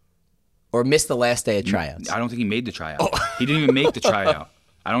 Or missed the last day of tryouts. I don't think he made the tryout. He didn't even make the tryout.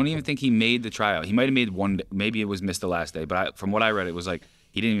 I don't even think he made the tryout. He might have made one. Maybe it was missed the last day. But from what I read, it was like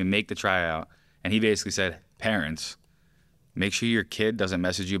he didn't even make the tryout. And he basically said, parents, make sure your kid doesn't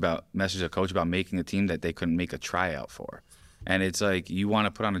message a coach about making a team that they couldn't make a tryout for. And it's like, you want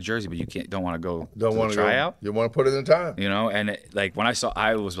to put on a jersey, but you don't want to go to the tryout. You want to put it in time. And when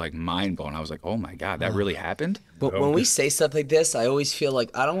I was like mind blown. I was like, oh my God, that really happened? But when we say stuff like this, I always feel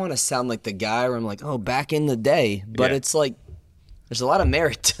like I don't want to sound like the guy where I'm like, oh, back in the day. But it's like, there's a lot of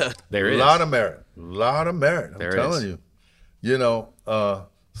merit to There is. A lot of merit. I'm telling you.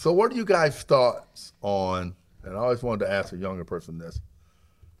 So what are you guys' thoughts on, and I always wanted to ask a younger person this,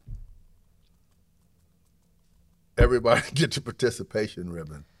 everybody gets a participation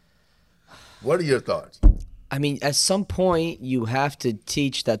ribbon. What are your thoughts? I mean, at some point, you have to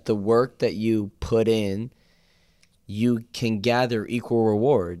teach that the work that you put in, you can gather equal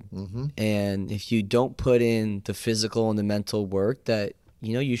reward. Mm-hmm. And if you don't put in the physical and the mental work, that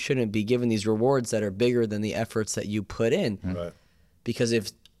you shouldn't be given these rewards that are bigger than the efforts that you put in. Right. Because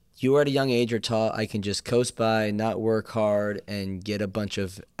if you at a young age are taught I can just coast by, not work hard, and get a bunch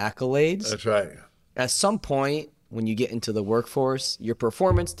of accolades. That's right. At some point, when you get into the workforce, your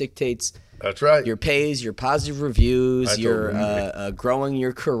performance dictates That's right. your pays, your positive reviews, I your totally growing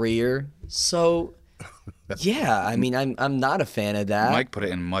your career. So, yeah, I mean, I'm not a fan of that. Mike put it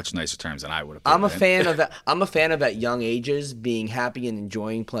in much nicer terms than I would have. I'm a fan of at young ages being happy and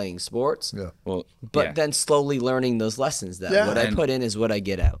enjoying playing sports. Yeah. Well, But then slowly learning those lessons that Yeah. what I put in is what I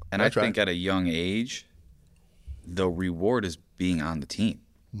get out. and That's I think right. at a young age, the reward is being on the team.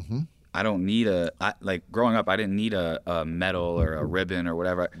 Mm-hmm. I don't need growing up, I didn't need a medal or a ribbon or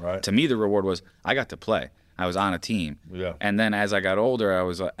whatever. Right. To me, the reward was I got to play. I was on a team. Yeah. And then as I got older, I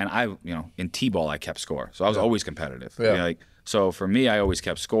was, in T-ball, I kept score. So I was always competitive. Yeah. So for me, I always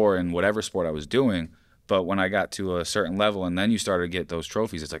kept score in whatever sport I was doing. But when I got to a certain level and then you started to get those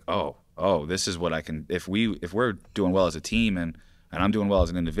trophies, it's like, oh, this is what I can, if we're doing well as a team and I'm doing well as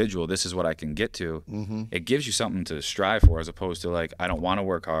an individual, this is what I can get to. Mm-hmm. It gives you something to strive for, as opposed to like, I don't want to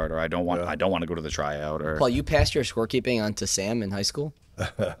work hard, or I don't want to go to the tryout. Or Paul, you passed your scorekeeping on to Sam in high school?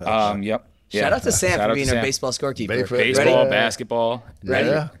 Yep. Yeah. Shout out to Sam Shout for out being to a Sam. baseball scorekeeper. Baseball, Ready? basketball. Ready?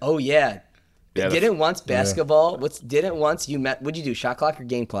 Yeah. Oh, yeah. Yeah, Didn't once basketball, you met, what'd you do, shot clock or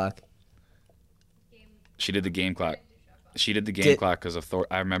game clock? She did the game clock. She did the game clock because of Thor.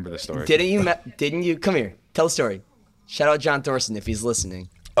 I remember the story. Didn't you, come here, tell the story. Shout out John Thorson if he's listening.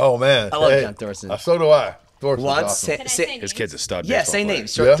 Oh, man. I love John Thorson. So do I. Thorson's Once, awesome. Can I say His kid's a stud. yeah, baseball say player.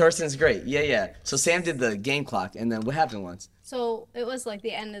 names. Yeah. Thorson's great. Yeah. So Sam did the game clock, and then what happened once? So it was like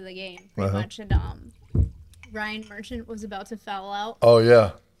the end of the game, pretty much, and Ryan Merchant was about to foul out. Oh,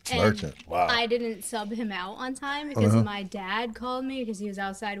 yeah. And Merchant. Wow. I didn't sub him out on time because my dad called me because he was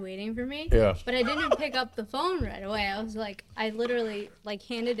outside waiting for me. Yeah. But I didn't pick up the phone right away. I was like, I literally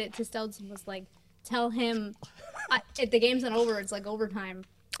handed it to Stelz and was like, tell him if the game's not over, it's like overtime.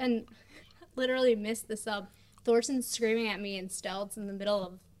 And literally missed the sub. Thorson's screaming at me and Stelz in the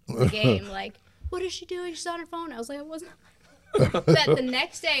middle of the game, like, what is she doing? She's on her phone. I was like, I wasn't. That the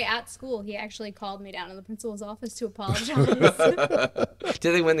next day at school, he actually called me down in the principal's office to apologize.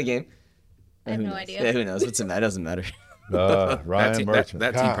 Did they win the game? I have Who no knows? idea. Yeah, who knows? It doesn't matter. Ryan team- Merchant.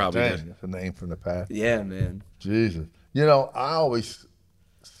 that team God probably dang, did. That's a name from the past. Yeah, man. Jesus. I always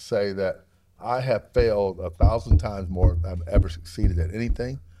say that I have failed 1,000 times more than I've ever succeeded at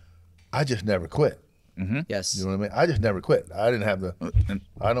anything. I just never quit. Yes. You know what I mean? I just never quit. I didn't have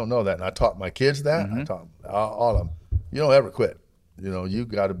I don't know that. And I taught my kids that. I taught all of them. You don't ever quit. You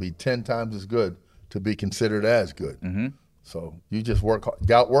got to be 10 times as good to be considered as good. Mm-hmm. So you just work hard.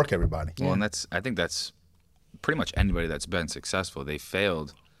 You outwork everybody. Well, and I think that's pretty much anybody that's been successful. They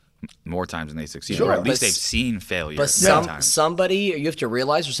failed more times than they succeeded, Sure. or at least But they've seen failure. But many times. somebody, you have to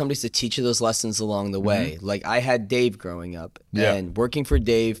realize, or somebody's to teach you those lessons along the way. Like I had Dave growing up, Yeah. and working for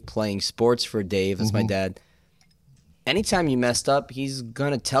Dave, playing sports for Dave, as my dad. Anytime you messed up, he's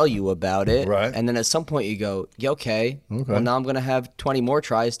gonna tell you about it, Right. and then at some point you go, yeah, okay. Well, now I'm gonna have 20 more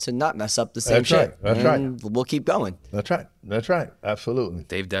tries to not mess up the same That's shit. right. That's and we'll keep going. That's right. That's right. Absolutely.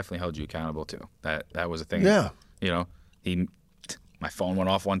 Dave definitely held you accountable too. That was a thing. Yeah. My phone went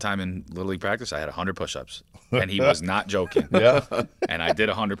off one time in Little League practice. I had 100 push-ups, and he was not joking. Yeah. And I did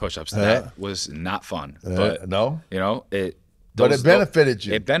 100 push-ups. That was not fun. But no. it. But it benefited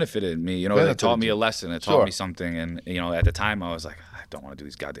you. It benefited me. It Benefited taught me you. a lesson. It Sure. taught me something. And at the time, I was like, I don't want to do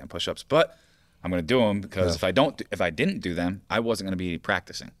these goddamn push-ups, but I'm going to do them because if I didn't do them, I wasn't going to be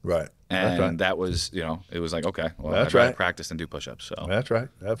practicing. Right. And That's right. that was, it was like, okay, well, That's I'd rather right. practice than do push-ups. So, That's right.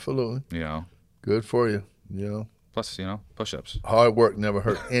 Absolutely. Good for you. plus, push-ups. Hard work never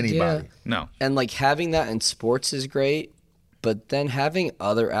hurt anybody. No. And like having that in sports is great, but then having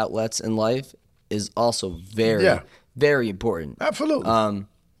other outlets in life is also very, Yeah. very important. Absolutely.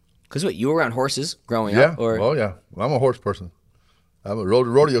 Because you were around horses growing yeah. up, or Oh, yeah. I'm a horse person. I've rode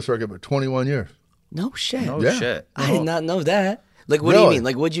the rodeo circuit for 21 years. no shit. Oh, Yeah. shit. I did not know that. Like, what do you Really? mean?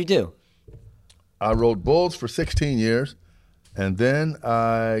 Like, what'd you do? I rode bulls for 16 years, and then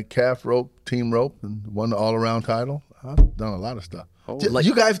I calf rope, team rope, and won the all-around title. I've done a lot of stuff.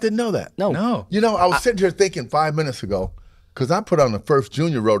 You guys didn't know that? No. No. I was sitting here thinking 5 minutes ago, because I put on the first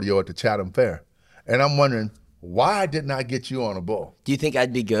junior rodeo at the Chatham Fair, and I'm wondering, why didn't I get you on a bull? Do you think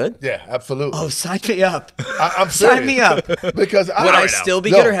I'd be good? Yeah, absolutely. Oh, sign me up. I'm serious. Sign me up. Because Would I still be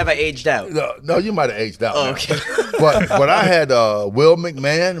good, or have I aged out? No, you might have aged out. Oh, now. okay. But I had Will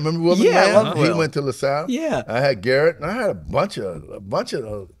McMahon. Remember Will McMahon? Yeah, I love He Will. went to LaSalle. Yeah. I had Garrett, and I had a bunch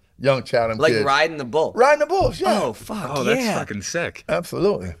of young Chatham Like kids. riding the bull. Riding the bulls, yeah. Oh, fuck, Oh, yeah. that's fucking sick.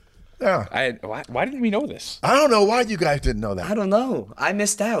 Absolutely. Yeah. Why didn't we know this? I don't know why you guys didn't know that. I don't know. I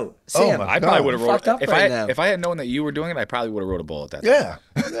missed out. Oh, Sam, my I God. probably would have Fucked rode up if right I now. if I had known that you were doing it. I probably would have rode a bull at that. Yeah,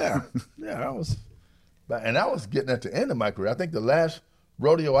 yeah. That was, and I was getting at the end of my career. I think the last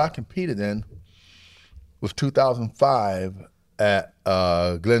rodeo I competed in was 2005 at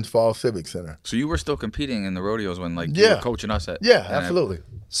Glens Falls Civic Center. So you were still competing in the rodeos when you Yeah. were coaching us at. Yeah, absolutely.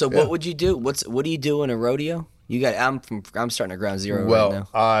 So what would you do? What do you do in a rodeo? I'm starting at ground zero Well, right now.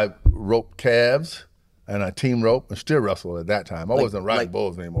 I roped calves and I team rope and steer wrestle at that time. I wasn't riding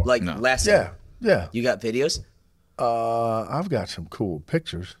bulls anymore. Last yeah, year. yeah. You got videos? I've got some cool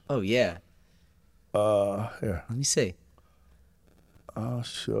pictures. Oh yeah. Here, Let me see. I'll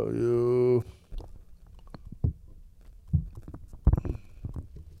show you.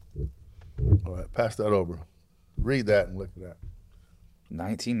 All right, pass that over. Read that and look at that.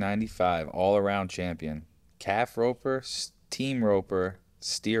 1995 all-around champion, calf roper, team roper,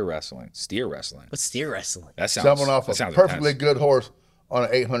 steer wrestling. What's steer wrestling? That sounds Jumping off that a sounds perfectly intense. good horse on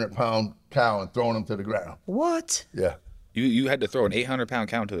an 800-pound cow and throwing him to the ground. What? Yeah, You had to throw an 800-pound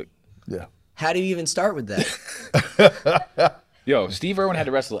cow to the. yeah. How do you even start with that? Yo, Steve Irwin had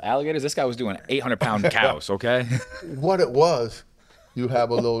to wrestle alligators. This guy was doing 800-pound cows. Okay. What it was, you have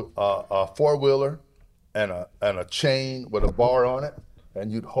a little four-wheeler and a chain with a bar on it, and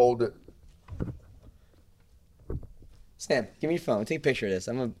you'd hold it. Sam, give me your phone. Take a picture of this.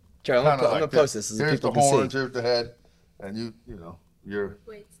 I'm gonna Kinda like post this. this so Here's people the can horns, see. here's the head, and you're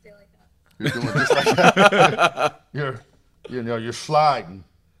Wait, stay like that. you're doing just like that. You're sliding,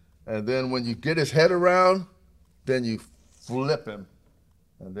 and then when you get his head around, then you flip him,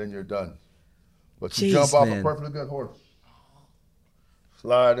 and then you're done. But you Jeez, jump off man. a perfectly good horse,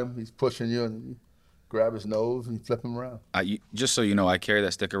 slide him, he's pushing you, and you grab his nose and you flip him around. Just so you know, I carry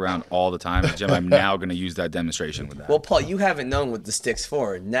that stick around all the time. Jim, I'm now going to use that demonstration with that. Well, Paul, you haven't known what the stick's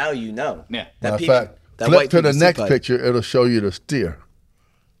for. Now you know. Yeah. That Matter of fact, that flip white to the people next stick pipe. picture, it'll show you the steer.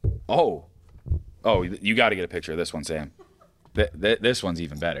 Oh, you got to get a picture of this one, Sam. This one's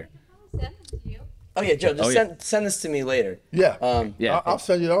even better. I'll send it to you. Oh yeah, Joe. Just Oh, yeah. send this to me later. Yeah, Yeah. I'll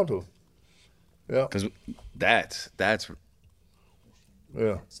send you on to him. Yeah, Because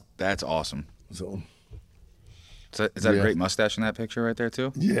yeah. that's awesome. So Is that Yeah. a great mustache in that picture right there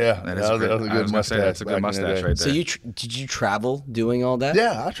too? yeah, That is a great. that was a I good was gonna say, mustache. that's a good back in the mustache day. right there. So did you travel doing all that?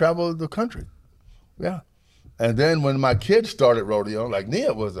 Yeah, I traveled the country. Yeah. And then when my kids started rodeo, like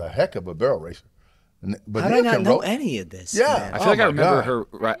Nia was a heck of a barrel racer. But How did Nia I not can know rope. any of this? Yeah. man? I feel like I my remember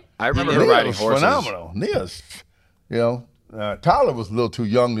God. her. I remember her Nia riding was horses. phenomenal. Nia's, Tyler was a little too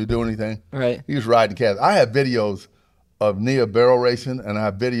young to do anything. Right. He was riding calves. I have videos of Nia barrel racing, and I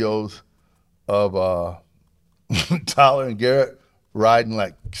have videos of Tyler and Garrett riding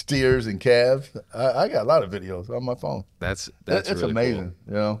like steers and calves. I got a lot of videos on my phone. That's It's really amazing.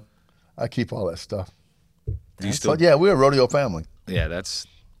 I keep all that stuff. Cool. Do you still? But yeah, we're a rodeo family. Yeah, that's.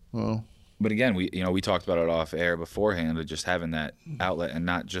 Well, But again, we talked about it off air beforehand of just having that outlet and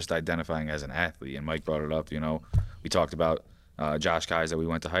not just identifying as an athlete. And Mike brought it up. We talked about Josh Kais that we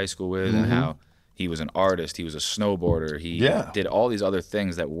went to high school with and how he was an artist, he was a snowboarder, he did all these other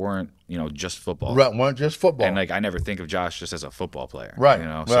things that weren't just football. right, weren't just football. And I never think of Josh just as a football player. Right,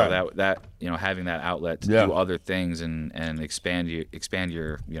 So right. that having that outlet to do other things and expand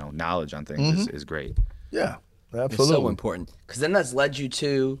your knowledge on things is great. yeah, It's absolutely. so important because then that's led you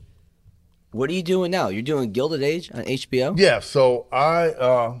to. What are you doing now? You're doing Gilded Age on HBO. Yeah, so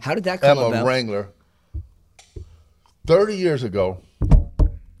I How did that come am a about? wrangler. 30 years ago,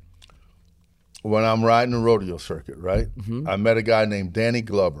 when I'm riding the rodeo circuit, right, I met a guy named Danny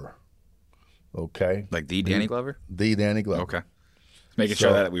Glover. Okay, Like the Danny Glover? the Danny Glover. Okay. Making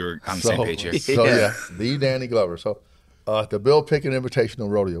sure that we were on the same page here. So yeah, the Danny Glover. So at the Bill Pickett Invitational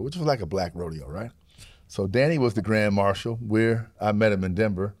Rodeo, which was like a black rodeo, right? So Danny was the grand marshal. I met him in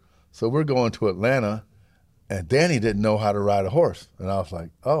Denver. So we're going to Atlanta, and Danny didn't know how to ride a horse. And I was like,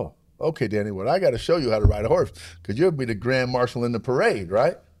 oh, okay, Danny, well, I got to show you how to ride a horse because you'll be the grand marshal in the parade,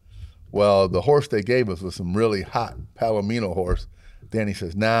 right? Well, the horse they gave us was some really hot Palomino horse. Danny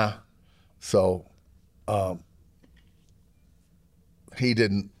says, nah. So he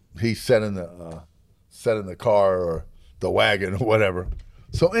sat in the car or the wagon or whatever.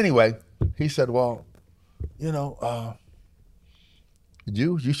 So anyway, he said, well,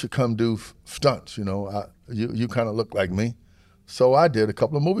 you should come do stunts. You know, you kind of look like me. So I did a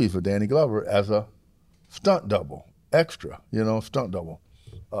couple of movies with Danny Glover as a stunt double, extra, you know, stunt double.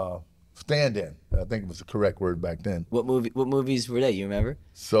 Stand-in, I think it was the correct word back then. What movies were they? You remember?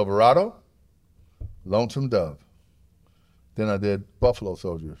 Silverado, Lonesome Dove. Then I did Buffalo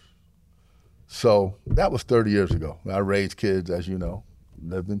Soldiers. So that was 30 years ago. I raised kids, as you know,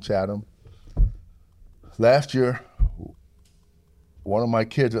 lived in Chatham. Last year, one of my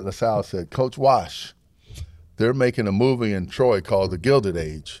kids at LaSalle said, Coach Wash, they're making a movie in Troy called The Gilded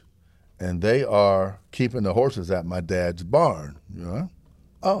Age, and they are keeping the horses at my dad's barn. You know?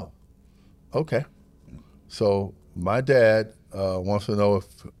 Oh, okay. So my dad wants to know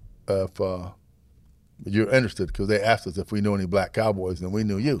if you're interested, because they asked us if we knew any black cowboys, and we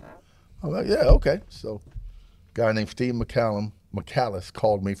knew you. I'm like, yeah, okay. So a guy named Steve McCallis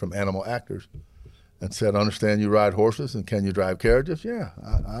called me from Animal Actors and said, understand you ride horses, and can you drive carriages? Yeah,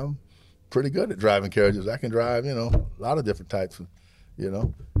 I'm pretty good at driving carriages. I can drive, you know, a lot of different types, you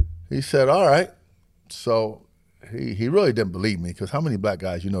know. He said, all right. So he really didn't believe me, because how many black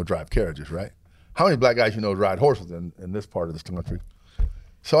guys you know drive carriages, right? How many black guys you know ride horses in this part of this country?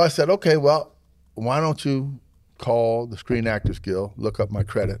 So I said, okay, well, why don't you call the Screen Actors Guild, look up my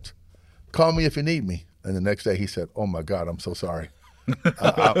credits, call me if you need me. And the next day he said, oh my God, I'm so sorry.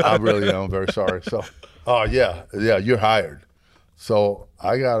 I really am very sorry. So, oh yeah, you're hired. So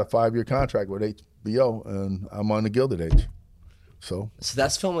I got a 5-year contract with HBO, and I'm on the Gilded Age. So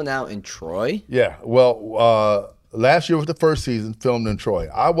that's filming out in Troy? Yeah, well, last year was the first season, filmed in Troy.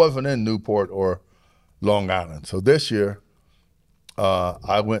 I wasn't in Newport or Long Island. So this year,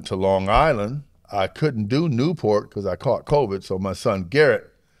 I went to Long Island. I couldn't do Newport because I caught COVID, so my son Garrett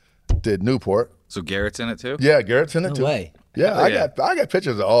did Newport. So Garrett's in it too? Yeah, Garrett's in it too. No way. Yeah, I got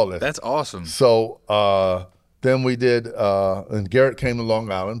pictures of all this. That's awesome. So then we did, and Garrett came to Long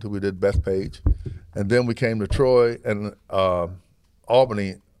Island, we did Bethpage, and then we came to Troy and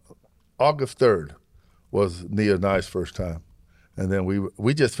Albany. August 3rd was Nia and I's first time, and then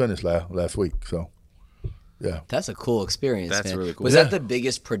we just finished last week. So. Yeah. That's a cool experience, That's man. really cool. Was that the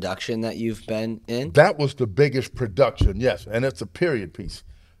biggest production that you've been in? That was the biggest production, yes. And it's a period piece.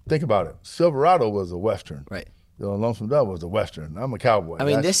 Think about it. Silverado was a Western. Right. You know, Lonesome Dove was a Western. I'm a cowboy. I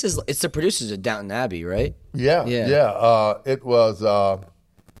mean, it's the producers of Downton Abbey, right? Yeah. It was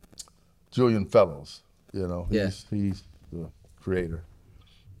Julian Fellows. You know, he's the creator.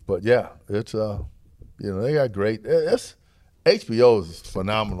 But yeah, it's they got great. HBO is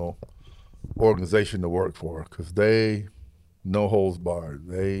phenomenal organization to work for, because they no holds barred.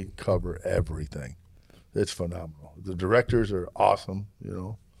 They cover everything. It's phenomenal. The directors are awesome. You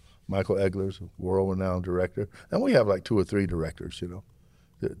know, Michael Egler's a world-renowned director, and we have like 2 or 3 directors. You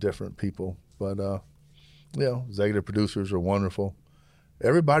know, different people. But executive producers are wonderful.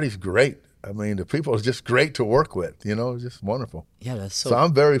 Everybody's great. I mean, the people are just great to work with. You know, it's just wonderful. Yeah, that's so. So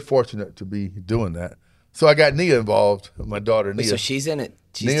I'm very fortunate to be doing that. So I got Nia involved, my daughter Nia. So she's in it.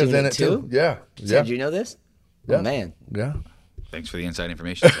 She's Nia's doing in it too. Yeah. So did you know this? Yeah. Oh, man. Yeah. Thanks for the inside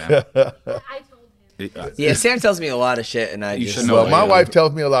information, Sam. I told him. Yeah, Sam tells me a lot of shit, and I You just should know. Well, my wife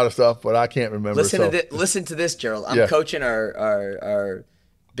tells me a lot of stuff, but I can't remember. Listen to this, Gerald. I'm coaching our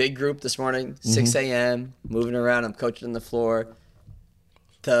big group this morning, 6 a.m., moving around. I'm coaching on the floor.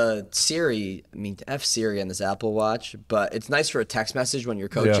 The F Siri on this Apple Watch, but it's nice for a text message when you're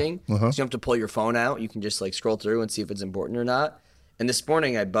coaching. Yeah. So you don't have to pull your phone out. You can just like scroll through and see if it's important or not. And this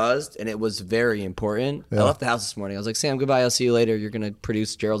morning I buzzed, and it was very important. Yeah. I left the house this morning. I was like, Sam, goodbye. I'll see you later. You're going to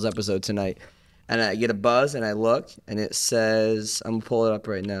produce Gerald's episode tonight. And I get a buzz, and I look, and it says, I'm going to pull it up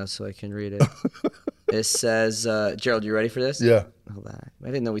right now so I can read it. It says, Gerald, you ready for this? Yeah. Hold on. I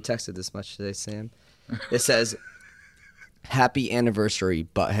didn't know we texted this much today, Sam. It says, happy anniversary,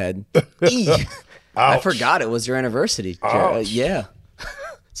 butthead. I forgot it was your anniversary. Yeah.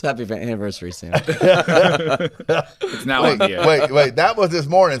 So happy anniversary, Sam. It's now on the air. Wait. That was this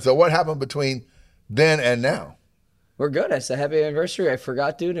morning. So what happened between then and now? We're good. I said happy anniversary. I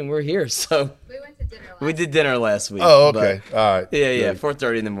forgot, dude, and we're here. So We went to dinner last we did dinner last week. Oh, okay. All right. Yeah.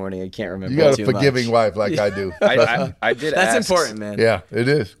 4:30 in the morning. I can't remember. You got too a forgiving much. wife like I do. I did That's ask, important, man. Yeah, it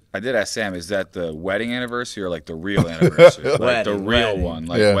is. I did ask Sam, is that the wedding anniversary or like the real anniversary? Like the Wedding, real wedding. one.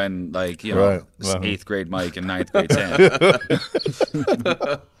 Like Yeah. when, like, you know, Right. 8th grade Mike and 9th grade Sam.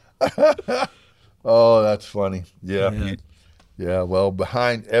 Oh, that's funny. Yeah. Yeah, well,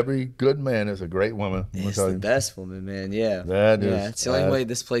 behind every good man is a great woman. It's the best woman, man. Yeah. That is- Yeah, it's the only way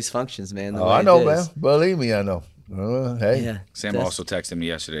this place functions, man. the Oh, way I know, it man. is. Believe me, I know. Hey. Yeah. Sam that's- also texted me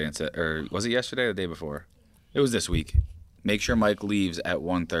yesterday and said, or was it yesterday or the day before? It was this week. Make sure Mike leaves at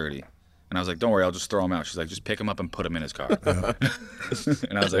 1:30. And I was like, don't worry, I'll just throw him out. She's like, just pick him up and put him in his car. And I was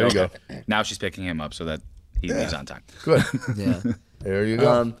like, There you okay. Now she's picking him up so that he leaves on time. Good. Yeah. There you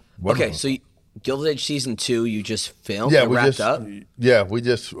go. Okay, so Gilded Age season 2, you just filmed. Yeah, and we wrapped just up. Yeah, we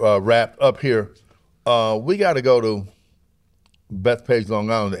just wrapped up here. We got to go to Bethpage, Long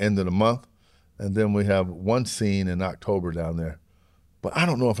Island, the end of the month, and then we have one scene in October down there. But I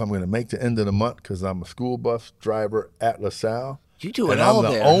don't know if I'm going to make the end of the month because I'm a school bus driver at LaSalle. You do it and all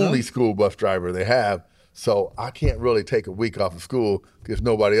I'm the there, only school bus driver they have, so I can't really take a week off of school because there's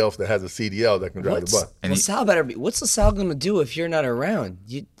nobody else that has a CDL that can drive the bus. LaSalle better be. What's LaSalle going to do if you're not around?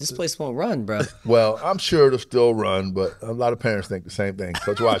 This place won't run, bro. Well, I'm sure it'll still run, but a lot of parents think the same thing.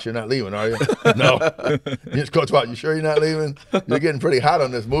 Coach Watts, you're not leaving, are you? No. Coach Watts, you sure you're not leaving? You're getting pretty hot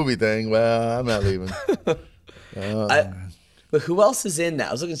on this movie thing. Well, I'm not leaving. But who else is in that?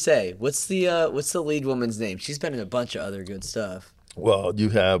 I was looking to say, what's the lead woman's name? She's been in a bunch of other good stuff. Well, you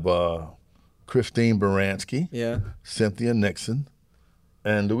have Christine Baranski, Yeah. Cynthia Nixon,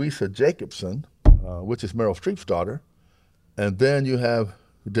 and Louisa Jacobson, which is Meryl Streep's daughter. And then you have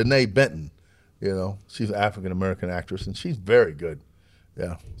Danae Benton. You know, she's an African-American actress, and she's very good.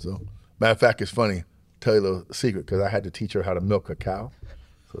 Yeah. So, matter of fact, it's funny. Tell you a little secret, because I had to teach her how to milk a cow.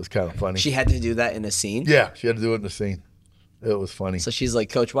 So it's kind of funny. She had to do that in a scene? Yeah, she had to do it in the scene. It was funny. So she's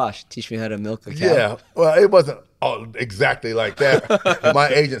like, Coach Wash, teach me how to milk a cow. Yeah, well, it wasn't exactly like that. My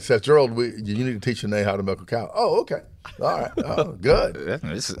agent says, Gerald, you need to teach Danae how to milk a cow. Oh, okay. All right. Oh, good.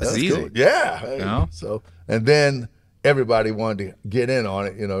 That's That's easy. cool. Yeah. Hey. You know? So, and then everybody wanted to get in on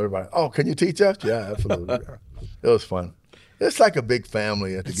it. You know, everybody, oh, can you teach us? Yeah, absolutely. Yeah. It was fun. It's like a big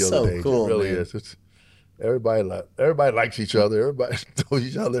family at the Gilded so Age. cool, It really man. is. It's everybody likes each other. Everybody knows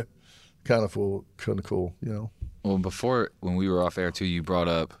each other. Kind of cool, you know. Well, before, when we were off air too, you brought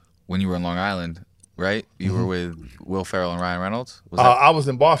up when you were in Long Island, right? You were with Will Ferrell and Ryan Reynolds? Was that I was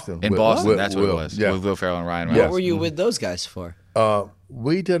in Boston. in with- Boston? with That's Will. what it was. Yeah. With Will Ferrell and Ryan Yes. What Reynolds. were you with those guys for?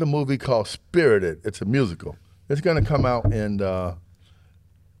 We did a movie called Spirited. It's a musical. It's going to come out in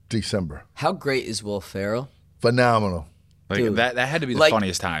December. How great is Will Ferrell? Phenomenal. Like, Dude. that had to be the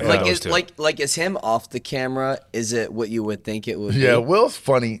funniest time. Like, those two. like, is him off the camera? Is it what you would think it would Yeah, be? Will's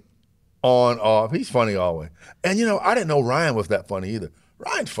funny on, off. He's funny always. And, you know, I didn't know Ryan was that funny either.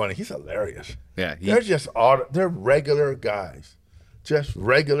 Ryan's funny. He's hilarious. Yeah, They're just they're regular guys. Just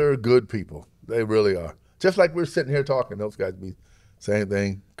regular good people. They really are. Just like we're sitting here talking, those guys be same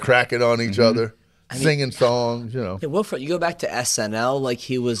thing, cracking on each other, singing songs, you know. Yeah, Will Ferrell, you go back to SNL, like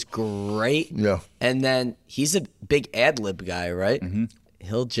he was great. Yeah. And then he's a big ad lib guy, right? Mm-hmm.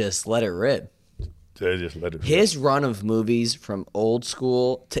 He'll just let it rip. They just let it His run of movies from old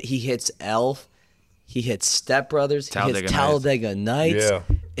school to he hits Elf, he hits Step Brothers, he Talladega hits Nights. Talladega Nights. Yeah.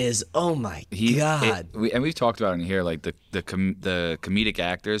 Is oh my god. And we've talked about it in here, like the comedic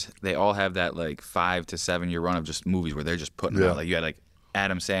actors, they all have that like 5 to 7 year run of just movies where they're just putting Yeah. out. Like you had like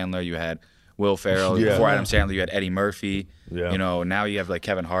Adam Sandler, you had Will Ferrell. Yeah. Before Adam Sandler, you had Eddie Murphy. Yeah. You know, now you have like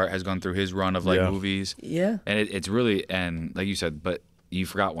Kevin Hart has gone through his run of like Yeah. movies. Yeah. And it's really, and like you said, but you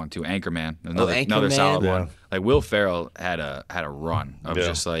forgot one too, Anchorman, another Anchorman. solid Yeah. one. Like Will Ferrell had a run of Yeah.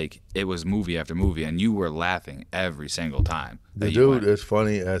 just like it was movie after movie, and you were laughing every single time. The that you dude went. is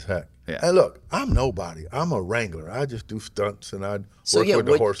funny as heck. Yeah. And look, I'm nobody. I'm a wrangler. I just do stunts and I So work yeah, with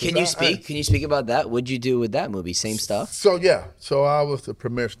the horses. can you speak? Can you speak about that? What'd you do with that movie? Same stuff? So yeah, so I was the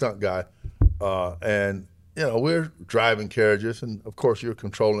premier stunt guy, and you know we're driving carriages, and of course you're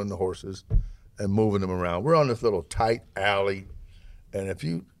controlling the horses and moving them around. We're on this little tight alley, and if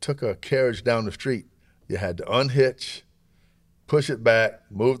you took a carriage down the street, you had to unhitch, push it back,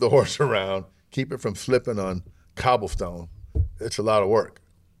 move the horse around, keep it from slipping on cobblestone. It's a lot of work,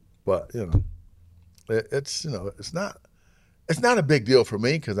 but you know, it's not a big deal for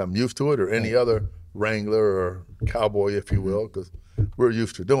me because I'm used to it, or any other wrangler or cowboy, if you will, because we're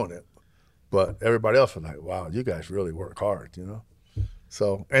used to doing it. But everybody else is like, wow, you guys really work hard, you know.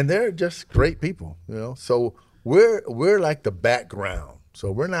 So, and they're just great people, you know. So we're like the background.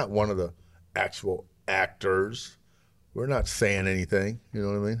 So we're not one of the actual actors. We're not saying anything, you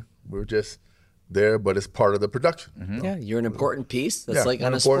know what I mean? We're just there, but it's part of the production. you know? Yeah, you're an important piece. That's Yeah, like an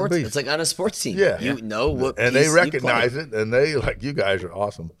on a important sports. piece. It's like on a sports team. Yeah, you know what, and piece they you recognize play. it, and they like, you guys are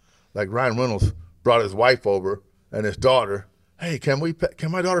awesome. Like Ryan Reynolds brought his wife over and his daughter. Hey, can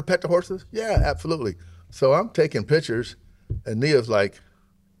my daughter pet the horses? Yeah, absolutely. So I'm taking pictures, and Nia's like,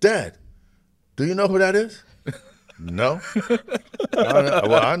 Dad, do you know who that is? No.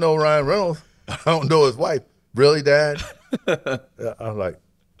 I know Ryan Reynolds. I don't know his wife. Really, Dad? I'm like,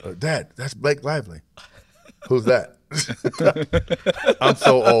 Dad, that's Blake Lively. Who's that? I'm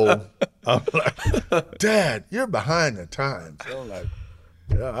so old. I'm like, Dad, you're behind the times. So I'm like,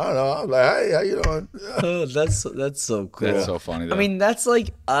 Yeah, I don't know. I'm like, hey, how you doing? Oh, that's so cool. That's so funny, though. I mean, that's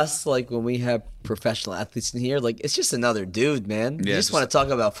like us, like when we have professional athletes in here, like it's just another dude, man. You Yeah, just just- want to talk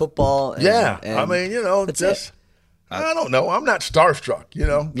about football. And, Yeah, and I mean, that's just it. I don't know. I'm not starstruck,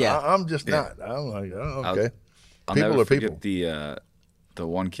 Yeah. I'm just not. I'm like, oh, okay. I'll People never are people. forget the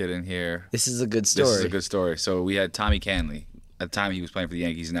one kid in here. This is a good story. This is a good story. So we had Tommy Canley. At the time, he was playing for the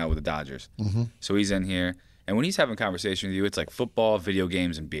Yankees, now with the Dodgers. Mm-hmm. So he's in here. And when he's having a conversation with you, it's like football, video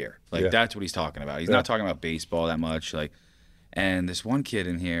games, and beer. Like, Yeah. that's what he's talking about. He's Yeah. not talking about baseball that much. Like, and this one kid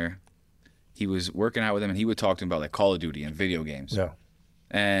in here, he was working out with him, and he would talk to him about, like, Call of Duty and video games. Yeah.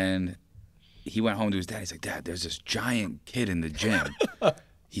 And he went home to his dad. He's like, Dad, there's this giant kid in the gym.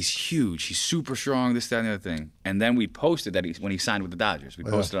 He's huge. He's super strong, this, that, and the other thing. And then we posted that when he signed with the Dodgers. We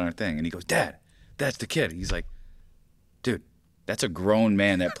posted on our thing. And he goes, Dad, that's the kid. He's like, dude, that's a grown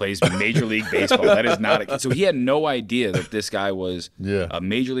man that plays Major League Baseball. That is not a kid. So he had no idea that this guy was a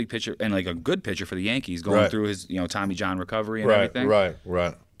Major League pitcher and like a good pitcher for the Yankees going through his, Tommy John recovery and everything.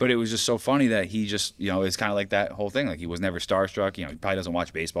 Right. But it was just so funny that he just, it's kind of like that whole thing. Like, he was never starstruck. He probably doesn't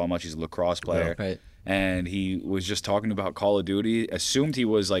watch baseball much. He's a lacrosse player. Right. And he was just talking about Call of Duty, assumed he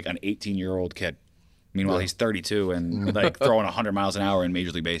was like an 18-year-old kid. Meanwhile, he's 32 and like throwing 100 miles an hour in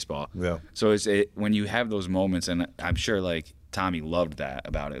Major League Baseball. Yeah. So when you have those moments, and I'm sure like Tommy loved that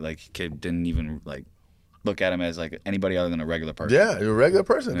about it. Like, kid didn't even like look at him as like anybody other than a regular person. Yeah, you're a regular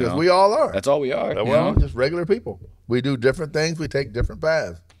person because we all are. That's all we are. Well, just regular people. We do different things. We take different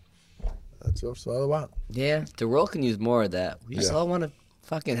paths. That's what it's all about. Yeah, the world can use more of that. We just all want to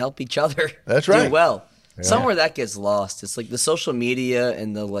fucking help each other. That's do right. well. Yeah. Somewhere that gets lost. It's like the social media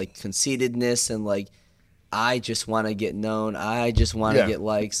and the like conceitedness and like, I just want to get known. I just want to get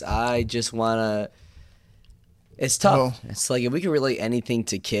likes. I just want to. It's tough. Well, it's like if we can relate anything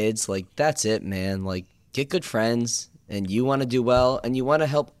to kids, like that's it, man. Like get good friends, and you want to do well, and you want to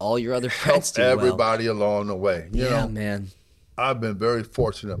help all your other friends do well. Everybody along the way. You know, man. I've been very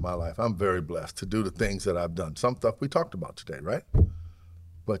fortunate in my life. I'm very blessed to do the things that I've done. Some stuff we talked about today, right?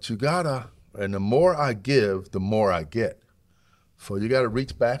 But you gotta, and the more I give, the more I get. So you gotta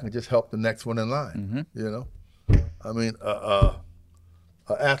reach back and just help the next one in line. You know, I mean, an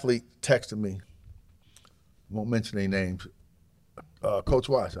athlete texted me. Won't mention any names. Coach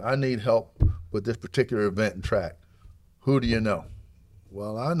Wash, I need help with this particular event and track. Who do you know?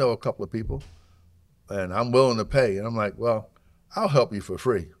 Well, I know a couple of people, and I'm willing to pay. And I'm like, well, I'll help you for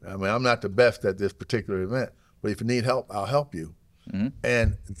free. I mean, I'm not the best at this particular event, but if you need help, I'll help you.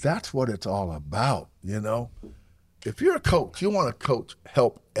 And that's what it's all about, you know? If you're a coach, you want to coach,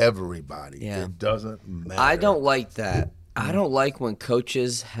 help everybody. Yeah. It doesn't matter. I don't like that. I don't like when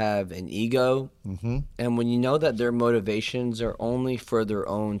coaches have an ego, and when you know that their motivations are only for their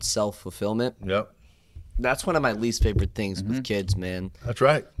own self-fulfillment. Yep. That's one of my least favorite things with kids, man. That's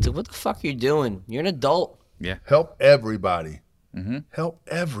right. So what the fuck are you doing? You're an adult. Yeah. Help everybody. Help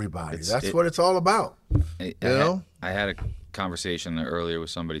everybody. That's what it's all about. You know? I had a conversation earlier with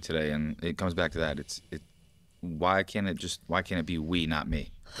somebody today, and it comes back to that. Why can't it be we, not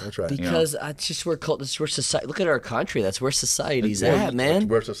me? That's right. Because it's just where society. Look at our country. That's where society's at, man. That's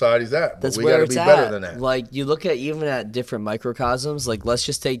where society's at. But That's we where gotta it's be at. better than that. Like you look at even at different microcosms. Like let's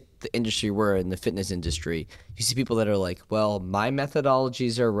just take the industry we're in, the fitness industry. You see people that are like, "Well, my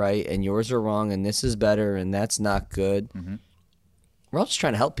methodologies are right and yours are wrong, and this is better and that's not good." We're all just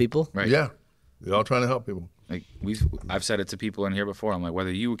trying to help people. Right. Yeah. We're all trying to help people. Like I've said it to people in here before. I'm like,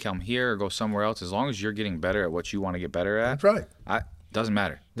 whether you come here or go somewhere else, as long as you're getting better at what you want to get better at, That's right. Doesn't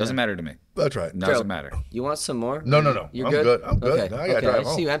matter. Doesn't matter to me. That's right. Doesn't matter. You want some more? No. You're I'm good. good. I'm good. Okay. I gotta okay. drive I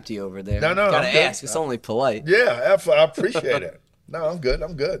home. see you empty over there. No, Gotta I'm good. ask. It's only polite. Yeah, I appreciate it. No, I'm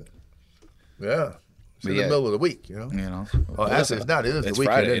good. Yeah. It's in the middle of the week, you know? You know. Oh, actually, it's not. It is It's the weekend.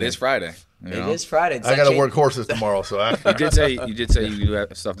 Friday. isn't It is Friday. You know? It is Friday. Does I that got to change- work horses tomorrow, so You did say you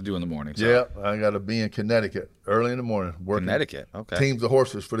have stuff to do in the morning. So. yeah, I got to be in Connecticut early in the morning working Connecticut. Okay. teams of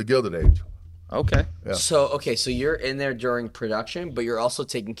horses for the Gilded Age. Okay. Yeah. So you're in there during production, but you're also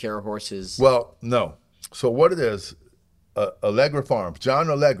taking care of horses. Well, no. So what it is, Allegra Farms. John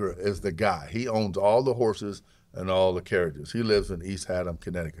Allegra is the guy. He owns all the horses and all the carriages. He lives in East Haddam,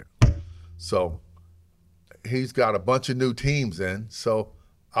 Connecticut. So he's got a bunch of new teams in. So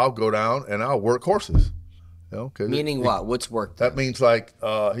I'll go down and I'll work horses. You know, 'cause Meaning what? What's work? that means like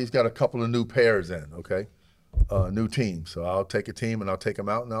he's got a couple of new pairs in. Okay, new teams. So I'll take a team and I'll take them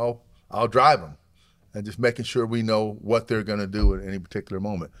out and I'll drive them, and just making sure we know what they're going to do at any particular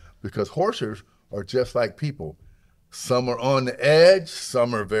moment. Because horses are just like people. Some are on the edge,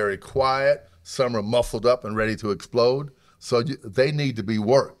 some are very quiet, some are muffled up and ready to explode. So they need to be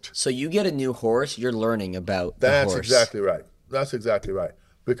worked. So you get a new horse, you're learning about the That's horse. exactly right. That's exactly right.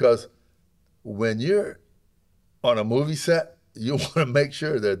 Because when you're on a movie set, you want to make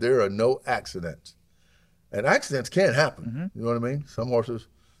sure that there are no accidents. And accidents can happen. You know what I mean? Some horses,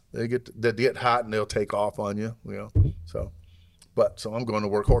 they get hot and they'll take off on you, you know. So I'm going to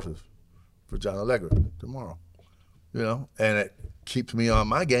work horses for John Allegra tomorrow, you know, and it keeps me on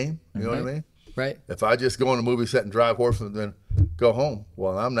my game. You know what I mean? Right. If I just go on a movie set and drive horses and then go home,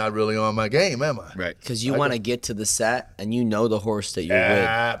 well, I'm not really on my game, am I? Right. Because you want to get to the set and you know the horse that you're with.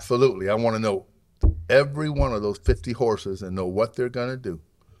 Absolutely. I want to know every one of those 50 horses and know what they're going to do.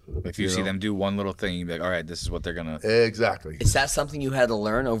 If you see them do one little thing, you'd be like, all right, this is what they're going to. Exactly. Is that something you had to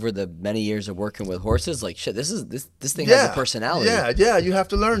learn over the many years of working with horses? Like, shit, this thing has a personality. Yeah, you have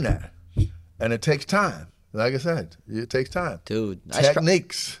to learn that. And it takes time. Like I said, it takes time. Dude.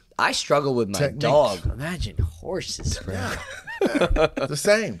 Techniques. I struggle with my Techniques. dog. Imagine horses, bro. Yeah. The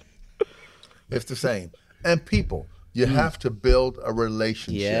same. It's the same. And people. You have to build a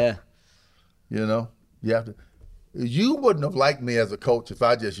relationship. Yeah. You know? You have to. You wouldn't have liked me as a coach if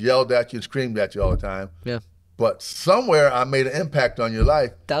I just yelled at you and screamed at you all the time. Yeah. But somewhere I made an impact on your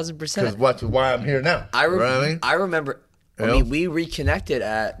life. 1000%. Because that's why I'm here now. I You know what I mean? I remember. You I know? mean, we reconnected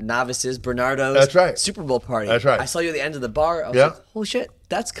at Novices, Bernardo's That's right. Super Bowl party. That's right. I saw you at the end of the bar. I was Yeah. like, holy shit,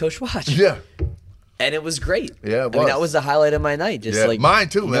 that's Coach Watch. Yeah. And it was great. Yeah, it I mean, was. that was the highlight of my night. Just Yeah, like mine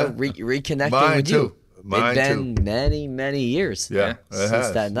too, you know, man. Reconnecting Mine with too. you. Mine it's been too. many, many years. Yeah. It since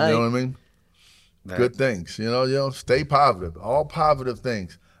has. that night. You know what I mean? Good things. You know, stay positive. All positive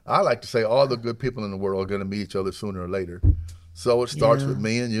things. I like to say all the good people in the world are going to meet each other sooner or later. So it starts with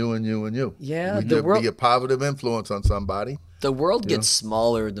me and you and you and you. Yeah, we the world- be a positive influence on somebody. The world gets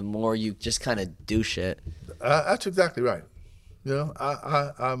smaller the more you just kind of do shit. That's exactly right. You know,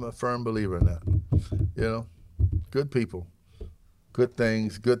 I'm a firm believer in that. You know, good people, good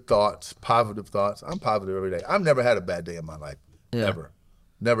things, good thoughts, positive thoughts. I'm positive every day. I've never had a bad day in my life. Yeah. Ever.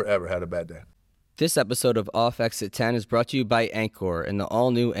 Never, ever had a bad day. This episode of Off Exit 10 is brought to you by Anchor and the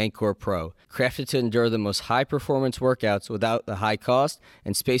all-new Anchor Pro. Crafted to endure the most high-performance workouts without the high cost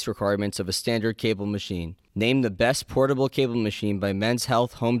and space requirements of a standard cable machine. Named the best portable cable machine by Men's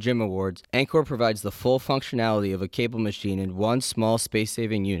Health Home Gym Awards, Anchor provides the full functionality of a cable machine in one small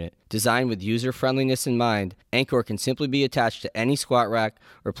space-saving unit. Designed with user-friendliness in mind, Anchor can simply be attached to any squat rack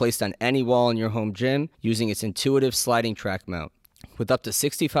or placed on any wall in your home gym using its intuitive sliding track mount. With up to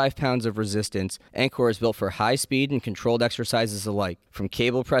 65 pounds of resistance, Anchor is built for high speed and controlled exercises alike, from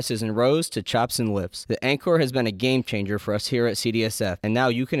cable presses and rows to chops and lifts. The Anchor has been a game changer for us here at CDSF, and now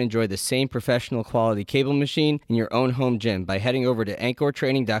you can enjoy the same professional quality cable machine in your own home gym by heading over to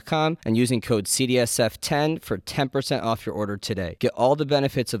anchortraining.com and using code CDSF10 for 10% off your order today. Get all the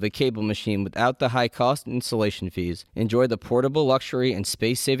benefits of a cable machine without the high cost and installation fees. Enjoy the portable luxury and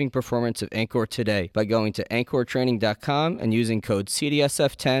space-saving performance of Anchor today by going to anchortraining.com and using code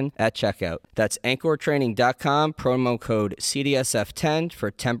CDSF10 at checkout. That's anchortraining.com, promo code CDSF10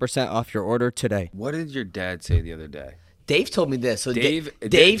 for 10% off your order today. What did your dad say the other day? Dave told me this. So Dave,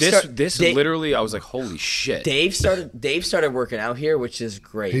 Dave literally, I was like, holy shit. Dave started working out here, which is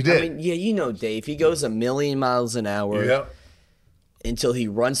great. He did. I mean, yeah, you know Dave. He goes 1,000,000 miles an hour Yep. until he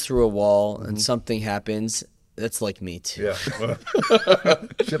runs through a wall and something happens. That's like me too. Yeah.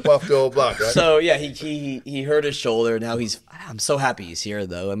 Ship off the old block, right? So yeah, he hurt his shoulder. Now I'm so happy he's here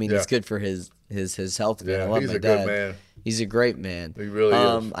though. I mean, it's Yeah. good for his health. Man. Yeah, I love he's my a dad. good man. He's a great man. He really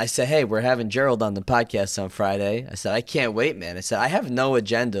is. I said, hey, we're having Gerald on the podcast on Friday. I said, I can't wait, man. I said, I have no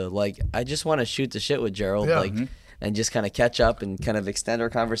agenda. Like, I just want to shoot the shit with Gerald, Yeah. and just kind of catch up and kind of extend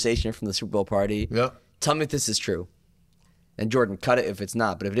our conversation from the Super Bowl party. Yeah. Tell me if this is true. And Jordan, cut it if it's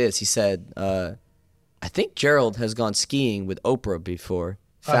not. But if it is, he said, I think Gerald has gone skiing with Oprah before.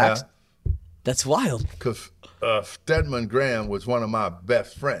 Facts? That's wild. Because Stedman Graham was one of my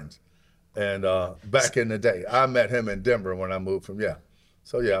best friends. And back in the day, I met him in Denver when I moved from,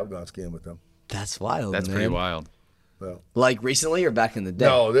 So, I've gone skiing with him. That's wild, That's man. pretty wild. Well, Like recently or back in the day?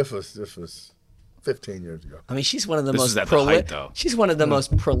 no, this was 15 years ago. I mean, she's one of the This most is at the height, though. She's one of the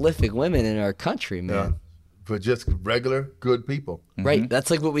most prolific women in our country, Yeah. man. But just regular, good people. Right?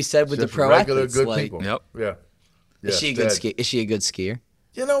 That's like what we said with Just the pro regular, athletes. good Like, people. Yep. Yeah. is she a good skier? Is she a good skier?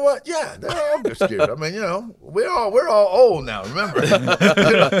 You know what? Yeah, they're all good skiers. I mean, we're all old now. Remember,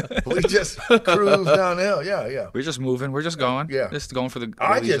 we just cruise down the hill. Yeah. We're just moving. We're just going. Yeah. Just going for the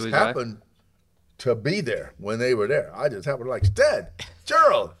I just leisurely drive. happened to be there when they were there. I just happened to like Stead,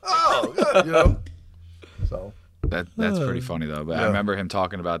 Gerald. Oh, good, So That's pretty funny though. But I Yeah. remember him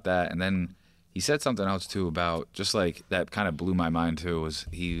talking about that, and then he said something else too about just like that kind of blew my mind too. Was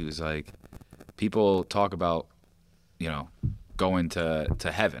he was like, people talk about, going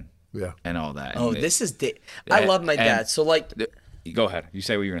to heaven yeah, and all that. Oh, And this is I love my and- dad. So like, Go ahead. You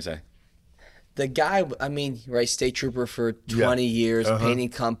say what you're gonna say. The guy, I mean, right, state trooper for 20 years, painting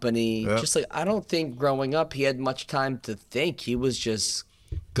company. Just like, I don't think growing up he had much time to think. He was just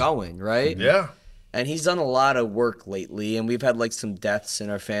going, right? Yeah. And he's done a lot of work lately, and we've had like some deaths in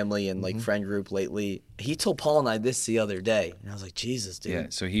our family and like friend group lately. He told Paul and I this the other day, and I was like, Jesus, dude. Yeah.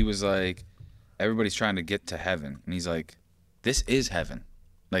 So he was like, everybody's trying to get to heaven, and he's like, this is heaven.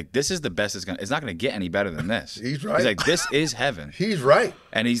 Like, this is the best it's not going to get any better than this. He's right. He's like, this is heaven. He's right.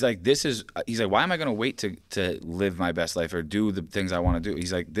 And he's like, why am I going to wait to live my best life or do the things I want to do?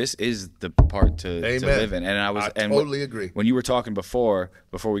 He's like, this is the part to live in. And I totally agree. When you were talking before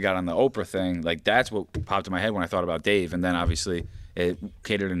we got on the Oprah thing, like, that's what popped in my head when I thought about Dave. And then obviously it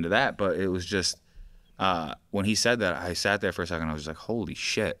catered into that. But it was just, when he said that, I sat there for a second. I was just like, holy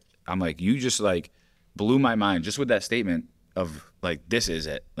shit. I'm like, you just like blew my mind just with that statement of like, this is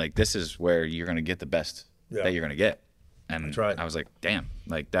it. Like, this is where you're going to get the best that you're going to get. And that's right. I was like, damn,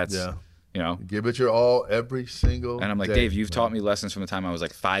 like that's, you know. Give it your all every single And I'm like, day, Dave, you've taught me lessons from the time I was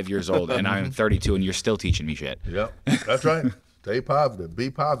like 5 years old, and I'm 32, and you're still teaching me shit. Yep, that's right. Stay positive. Be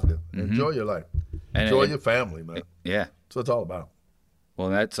positive. Enjoy your life. Enjoy your family, man. Yeah. That's what it's all about. Well,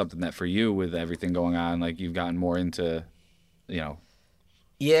 that's something that for you, with everything going on, like, you've gotten more into, you know.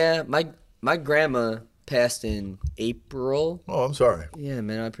 Yeah, my grandma passed in April. Oh, I'm sorry. Yeah,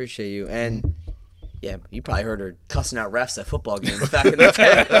 man, I appreciate you. And yeah, you probably heard her cussing out refs at football games back in the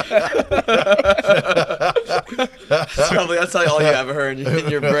day. That's like all you ever heard in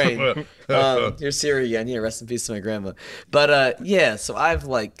your brain. Here's Siri again. Yeah, rest in peace to my grandma. But yeah, so I've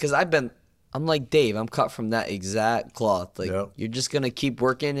like, because I'm like Dave. I'm cut from that exact cloth. Like, you're just gonna keep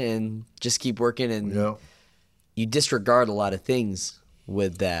working and just keep working, and you disregard a lot of things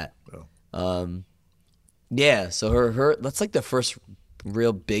with that. Yeah, so her that's like the first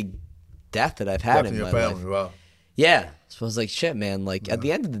real big death that I've had in my family. life. Wow. Yeah, so I was like, shit, man. Like, at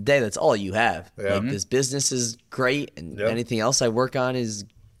the end of the day, that's all you have. Yeah. Like, this business is great, and anything else I work on is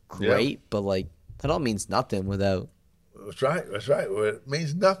great, but like, that all means nothing without. That's right. That's right. Well, it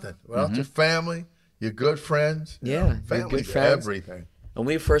means nothing without your family, your good friends. Yeah, family, your good friends. Everything. When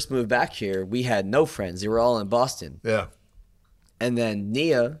we first moved back here, we had no friends. They were all in Boston. Yeah. And then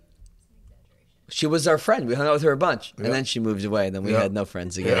Nia, she was our friend. We hung out with her a bunch. And then she moved away, and then we had no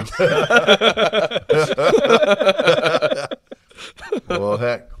friends again. Well,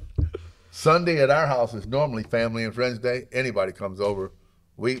 heck, Sunday at our house is normally family and friends day. Anybody comes over,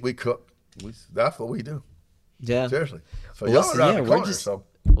 we cook. That's what we do. Yeah. Seriously. So Well, y'all listen, are around yeah, the we're corner, just- so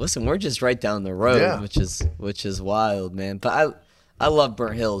Listen, we're just right down the road, Yeah. which is wild, man. But I love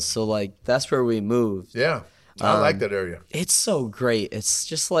Burnt Hills, so like that's where we moved. yeah, I like that area. It's so great. It's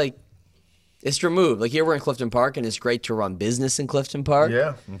just like it's removed. Like, here we're in Clifton Park, and it's great to run business in Clifton Park.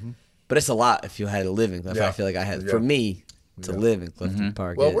 Yeah. But it's a lot if you had to live in. If Yeah. I feel like I had Yeah. for me to live in Clifton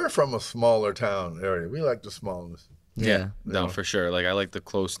Park. Well, we're from a smaller town area. We like the smallness. yeah. No, for sure. Like, I like the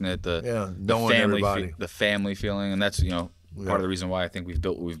close knit, the knowing family, everybody. the family feeling, and that's part of the reason why I think we've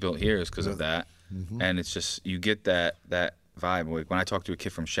built what we've built here is because of that. And it's just, you get that vibe. Like, when I talked to a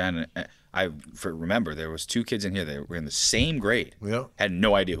kid from Shannon, remember there was 2 kids in here that were in the same grade. Yeah. Had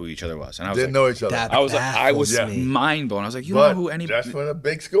no idea who each other was, and I was Didn't like, know each other. That I was baffles me. mind blown. I was like, you But don't know who anybody. that's for the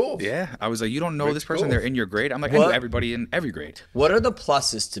big schools. Yeah, I was like, you don't know Big this person. schools. They're in your grade. I'm like, I What? knew everybody in every grade. What are the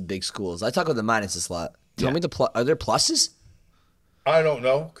pluses to big schools? I talk about the minuses a lot. Tell me are there pluses? I don't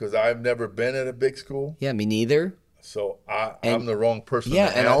know because I've never been at a big school, Yeah, me neither. so I'm the wrong person. Yeah,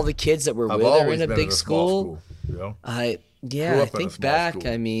 to and ask. all the kids that we're I've with are always in a been big at a small school. You know? I Grew up in a think small back. school.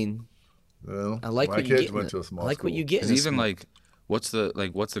 I mean, Well, I like my what you kids get. went to a small I like school. what you get. in And a even small- like, what's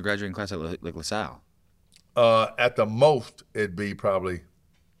the graduating class at like LaSalle? At the most, it'd be probably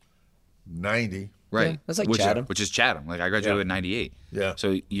 90. Right. Yeah, that's like which, Chatham. Which is Chatham. Like, I graduated Yeah. in 98. Yeah.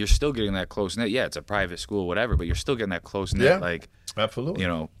 So you're still getting that close knit. Yeah, it's a private school, whatever, but you're still getting that close knit, Yeah. like,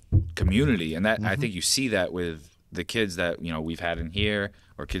 Absolutely. community. And that, I think you see that with the kids that, we've had in here,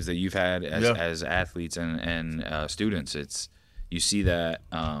 or kids that you've had as athletes and students. You see that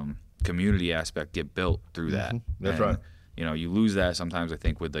community aspect get built through that. That's And, right. You lose that sometimes, I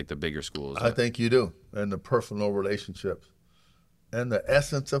think, with like the bigger schools. I think you do, and the personal relationships, and the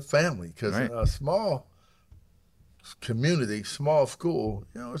essence of family. Because Right. a small community, small school,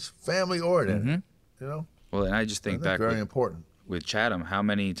 it's family oriented. Well, and I just think back very with, important. with Chatham, how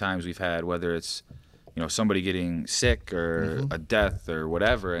many times we've had, whether it's somebody getting sick or a death or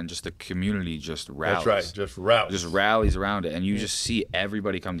whatever, and just the community just rallies. That's right. Just rallies around it, and you just see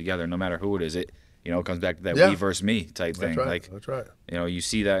everybody come together, no matter who it is. It comes back to that Yeah. we versus me type thing. That's right. Like, That's right. you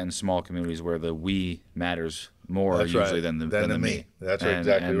see that in small communities where the we matters more That's usually right. than the me. That's And-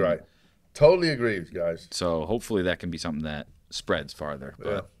 exactly and right. Totally agree, guys. So hopefully that can be something that spreads farther. But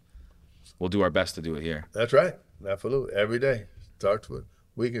Yeah. we'll do our best to do it here. That's right. Absolutely. Every day starts with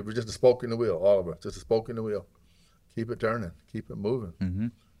we're just a spoke in the wheel. All of us, just a spoke in the wheel. Keep it turning. Keep it moving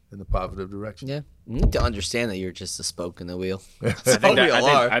in the positive direction. Yeah, you need to understand that you're just a spoke in the wheel. That's I think, all we all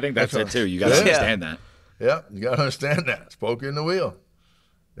are. I think that's it too. You got to Yeah. understand that. Yeah, you got to understand that. Spoke in the wheel.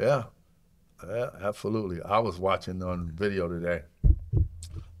 Yeah. Yeah, absolutely. I was watching on video today.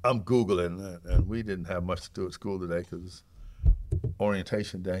 I'm Googling, and we didn't have much to do at school today because it's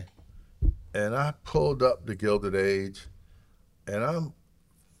orientation day. And I pulled up the Gilded Age, and I'm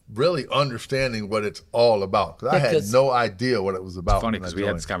really understanding what it's all about. Because I Yeah, had 'cause- no idea what it was about. Funny when I because we had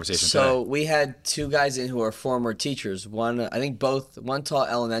joined. this conversation So today. we had two guys in who are former teachers. One, I think both, one taught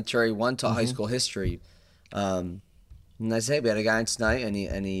elementary, one taught high school history. And I said, we had a guy in tonight, and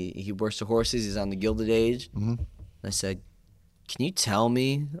he works the horses. He's on the Gilded Age. And I said, can you tell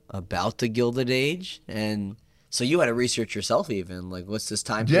me about the Gilded Age? And so you had to research yourself even, like what's this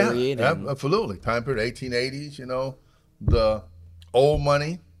time period? Yeah, And- absolutely. Time period, 1880s, the old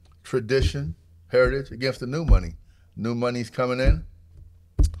money, tradition, heritage against the new money. New money's coming in.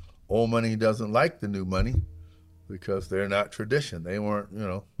 Old money doesn't like the new money because they're not tradition. They weren't,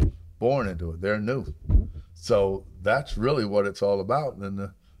 born into it. They're new. So that's really what it's all about, and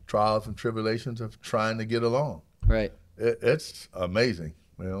the trials and tribulations of trying to get along. Right. It's amazing,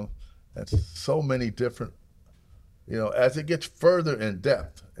 That's so many different, as it gets further in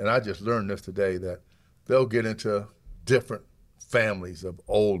depth, and I just learned this today, that they'll get into different families of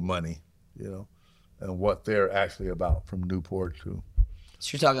old money, and what they're actually about from Newport to.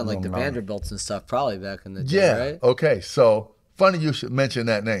 So you're talking like the Long Island. Vanderbilts and stuff probably back in the day, Yeah. right? Okay. So funny you should mention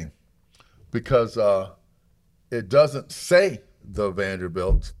that name because it doesn't say the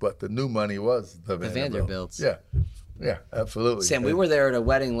Vanderbilts, but the new money was the Vanderbilts. Vanderbilts. Yeah. Yeah, absolutely. Sam, we And- were there at a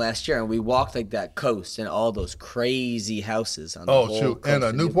wedding last year, and we walked like that coast and all those crazy houses on the Oh, whole shoot. coast In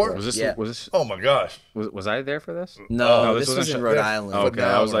of Newport? Was this? Yeah. Was this? Oh my gosh. Was I there for this? No, this this was wasn't in sh- Rhode yeah. Island. Oh, okay,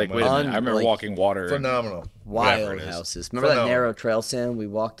 I was like, wait a minute. I remember Like, walking water. Phenomenal. Wild whatever it is. houses. Remember that Phenomenal. narrow trail, Sam, we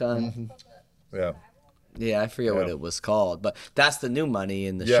walked on? Yeah. Yeah, I forget what Yeah. it was called, but that's the new money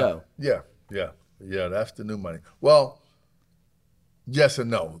in the Yeah. show. Yeah, that's the new money. Well, yes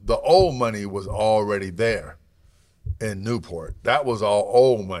and no. The old money was already there in Newport. That was all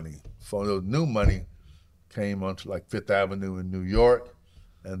old money. So the new money came onto like Fifth Avenue in New York,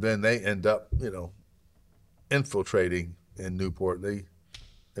 and then they end up, infiltrating in Newport. They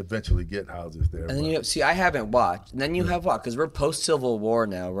eventually get houses there. And then but- you see, I haven't watched. And then you have what? Because we're post Civil War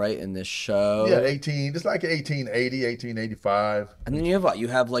now, right? In this show. yeah, it's like 1880, 1885. And then you have what? You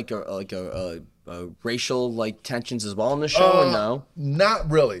have like a racial like tensions as well in the show, or no? Not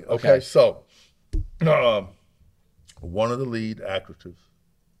really. Okay, Okay. so one of the lead actresses,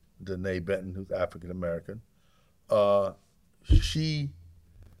 Danae Benton, who's African American, she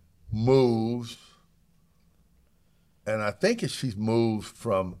moves, and I think she's moved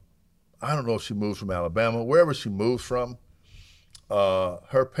from, I don't know if she moves from Alabama, wherever she moves from.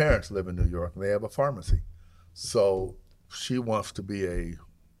 Her parents live in New York, and they have a pharmacy. So she wants to be a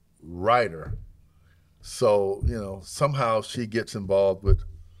writer. So, somehow she gets involved with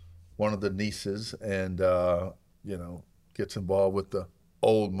one of the nieces and, gets involved with the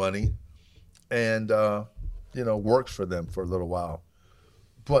old money and, works for them for a little while.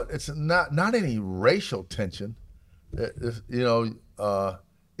 But it's not any racial tension. Even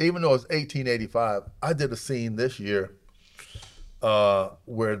though it's 1885, I did a scene this year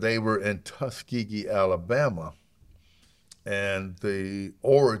where they were in Tuskegee, Alabama, and the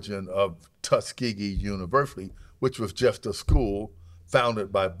origin of Tuskegee University, which was just a school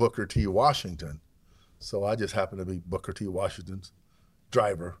founded by Booker T. Washington. So I just happened to be Booker T. Washington's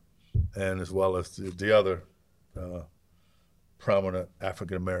driver, and as well as the other prominent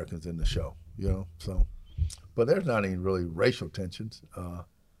African Americans in the show, So, but there's not any really racial tensions.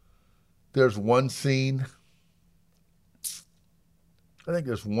 There's one scene. I think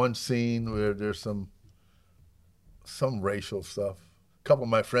there's one scene where there's some racial stuff. A couple of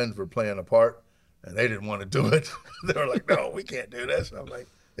my friends were playing a part, and they didn't want to do it. They were like, "No, we can't do this." And I'm like,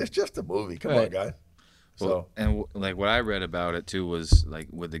 "It's just a movie. Come on, Right. guys." So Well, and like what I read about it too was like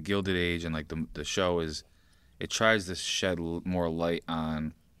with the Gilded Age and like the show is, it tries to shed more light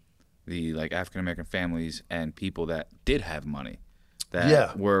on the like African American families and people that did have money, that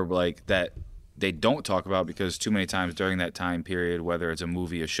Yeah. were like that they don't talk about because too many times during that time period, whether it's a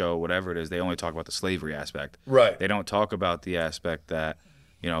movie, a show, whatever it is, they only talk about the slavery aspect. Right. They don't talk about the aspect that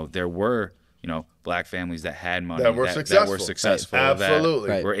there were black families that had money That were successful. Absolutely.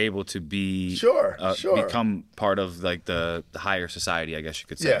 that were able to be become part of like the higher society, I guess you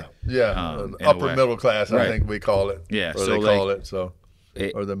could say. Upper middle class, I think we call it. Yeah, or so they call it so,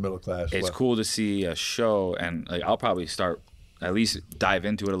 or the middle class. It's cool to see a show, and like I'll probably start at least dive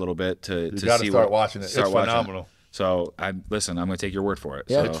into it a little bit to you got to start watching it. It's phenomenal. So I'm going to take your word for it.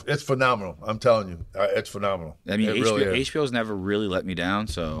 Yeah. So, it's phenomenal. I'm telling you, it's phenomenal. I mean, HBO's HBO's never really let me down.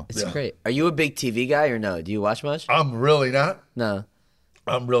 So It's great. Are you a big TV guy or no? Do you watch much? I'm really not. No.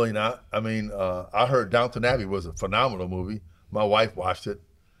 I'm really not. I mean, I heard Downton Abbey was a phenomenal movie. My wife watched it,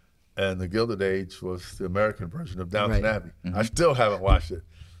 and The Gilded Age was the American version of Downton Abbey. I still haven't watched it,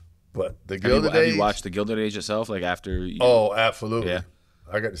 but The Gilded Age. Have you watched The Gilded Age itself? Like after? Oh, absolutely. Yeah.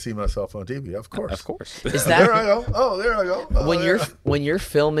 I got to see myself on TV, of course. Of course. Is that There I go. Oh, there I go. Oh, when you're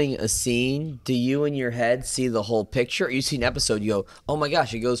filming a scene, do you in your head see the whole picture? Or you see an episode, you go, "Oh my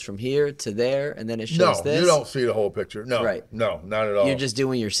gosh, it goes from here to there, and then it shows this." No, you don't see the whole picture. No, Right. No, not at all. You're just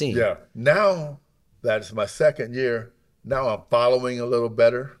doing your scene. Yeah. Now that it's my second year, now I'm following a little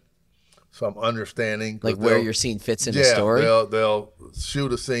better, so I'm understanding Like where your scene fits in the story. They'll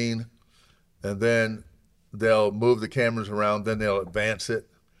shoot a scene, and then they'll move the cameras around. Then they'll advance it.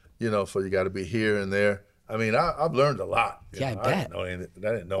 So you got to be here and there. I mean, I've learned a lot. Yeah, I bet. I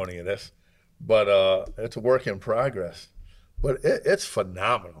didn't know any of this, but it's a work in progress. But it's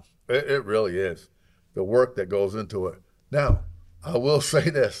phenomenal. It really is. The work that goes into it. Now, I will say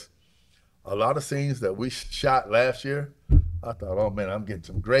this. A lot of scenes that we shot last year, I thought, oh, man, I'm getting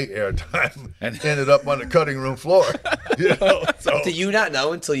some great airtime. And ended up on the cutting room floor. So, do you not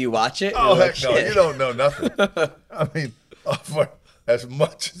know until you watch it? Oh, heck no. You don't know nothing. I mean, for as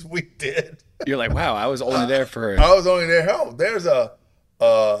much as we did. You're like, wow, I was only there for. I was only there. Oh, there's a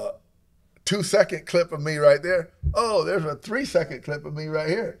 2-second clip of me right there. Oh, there's a 3-second clip of me right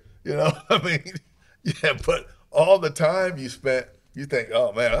here. I mean, yeah, but all the time you spent, you think,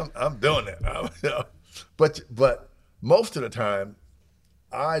 oh man, I'm doing it. But most of the time,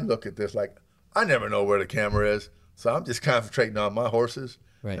 I look at this like I never know where the camera is, so I'm just concentrating on my horses.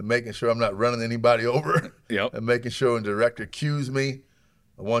 Right. And making sure I'm not running anybody over. Yep. And making sure when the director cues me,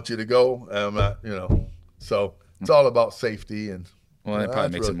 I want you to go. And I'm not, So it's all about safety and. Well, it probably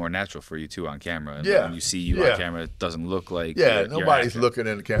makes it more natural for you too on camera. And Yeah. when you see you on camera, it doesn't look like. Yeah, you're nobody's acting. looking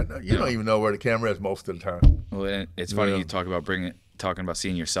in the camera. You don't even know where the camera is most of the time. Well, and it's funny you talk about talking about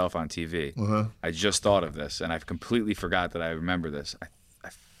seeing yourself on TV. I just thought of this, and I've completely forgot that I remember this.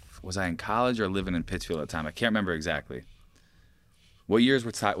 Was I in college or living in Pittsfield at the time? I can't remember exactly. What years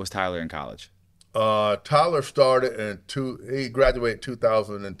was Tyler in college? Tyler started he graduated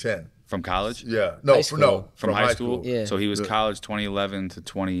 2010. From college? Yeah. From high school. Yeah. So he was college 2011 to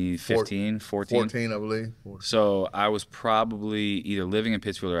 2015, 14? 14, I believe. So I was probably either living in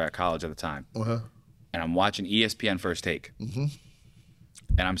Pittsfield or at college at the time. And I'm watching ESPN First Take. And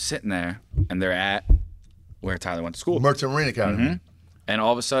I'm sitting there, and they're at where Tyler went to school. Merchant Marine Academy. And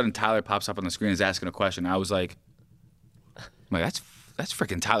all of a sudden, Tyler pops up on the screen and is asking a question. I was like, that's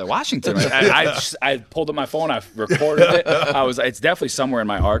freaking Tyler Washington. I pulled up my phone. I recorded it. It's definitely somewhere in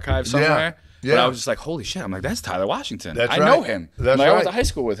my archive somewhere. Yeah. But I was just like, holy shit. I'm like, that's Tyler Washington. That's I right. know him. That's I right. went to high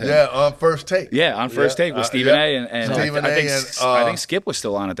school with him. Yeah, on First Take. Yeah, on First Take with Stephen A. And Stephen I think Skip was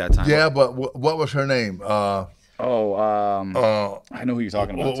still on at that time. Yeah, but what was her name? I know who you're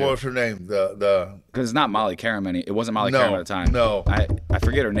talking about. What was her name? Because it's not Molly Karam. It wasn't Molly Karam at the time. No. I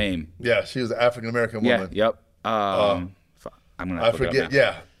forget her name. Yeah, she was an African American woman. Yeah, yep. I'm gonna. I forget.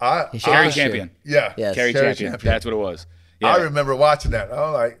 Yeah, Carrie Champion. Yeah, Yes. Carrie Champion. That's what it was. Yeah. I remember watching that. I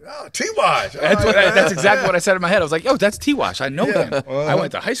was like, oh, T-Wash. That's exactly what I said in my head. I was like, yo, that's T-Wash. I know him. I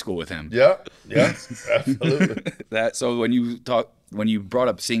went to high school with him. Yeah, absolutely. So when you brought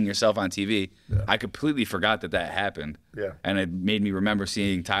up seeing yourself on TV, I completely forgot that happened. Yeah. And it made me remember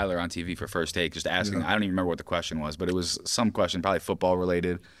seeing Tyler on TV for First Take, just asking. I don't even remember what the question was, but it was some question, probably football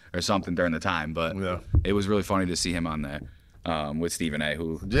related or something during the time. But it was really funny to see him on there with Stephen A.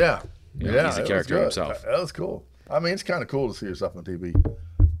 Who he's a character himself. That was cool. I mean, it's kind of cool to see yourself on TV,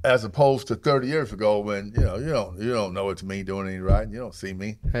 as opposed to 30 years ago when you don't know it's me doing any riding. You don't see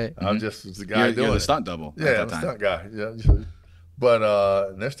me. Right. I'm just the guy doing you're the it. stunt double. Yeah, at that I'm the time. stunt guy. Yeah,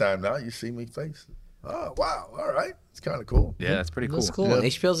 but this time now you see me face. Oh wow! All right, it's kind of cool. Yeah, that's pretty cool. That's cool. Yeah. And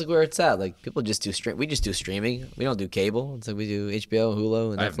HBO's like where it's at. Like people just do stream. We just do streaming. We don't do cable. It's like we do HBO,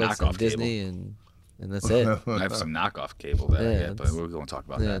 Hulu, and I have Netflix, knockoff and Disney, and that's it. I have some knockoff cable that I get, but we're going to talk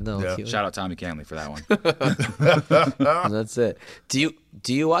about Yeah, that. no. Yeah. keep- Shout out Tommy Canley for that one. and that's it. Do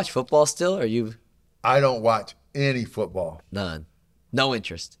you watch football still, or you I don't watch any football. none? No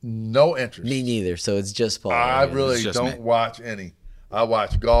interest. No interest. Me neither. So it's just Paul. I Yeah. really It's just don't me. watch any. I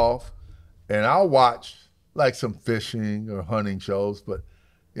watch golf and I'll watch like some fishing or hunting shows, but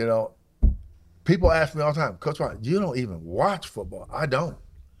you know, people ask me all the time, Coach Ryan, you don't even watch football. I don't.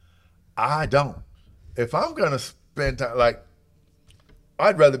 If I'm gonna spend time, like,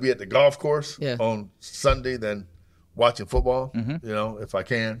 I'd rather be at the golf course on Sunday than watching football. You know, if I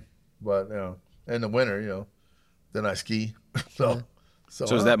can. But you know, in the winter, you know, then I ski. So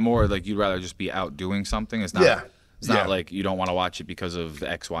is that more like you'd rather just be out doing something? It's not. Yeah. It's not like you don't want to watch it because of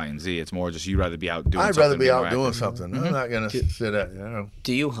X, Y, and Z. It's more just you'd rather be out doing I'd something. rather be out being doing active. something. I'm not going to sit at, you know.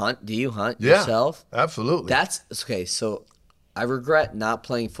 Do you hunt? Yeah, yourself? Absolutely. That's okay. So I regret not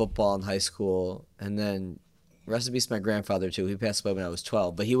playing football in high school, and then rest in peace, my grandfather too. He passed away when I was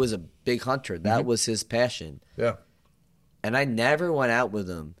 12, but he was a big hunter. That was his passion. Yeah. And I never went out with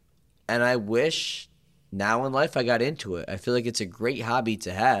him. And I wish now in life I got into it. I feel like it's a great hobby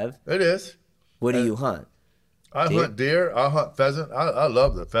to have. It is. What do you hunt? I hunt deer. I hunt pheasant. I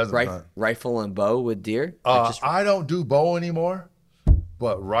love the pheasant hunt. Rifle and bow with deer? I don't do bow anymore,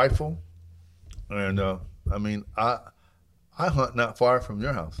 but rifle. And I mean, I hunt not far from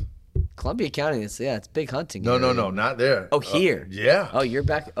your house. Columbia County, it's big hunting. No, area. not there. Oh, here? Yeah. Oh, you're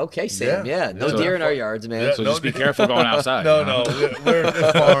back. Okay, Sam. Yeah. No Yeah. deer in our yards, man. Yeah. So just be careful going outside. No, you know?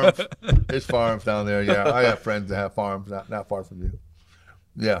 it's farms. It's farms down there. Yeah, I have friends that have farms not far from you.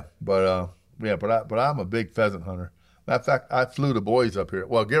 Yeah, but I'm a big pheasant hunter. Matter of fact, I flew the boys up here.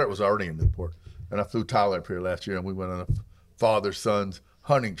 Well, Garrett was already in Newport, and I flew Tyler up here last year, and we went on a father-son's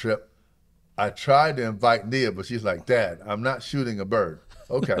hunting trip. I tried to invite Nia, but she's like, Dad, I'm not shooting a bird.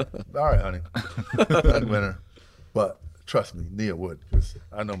 Okay, all right, honey. Doesn't matter. But trust me, Nia would, because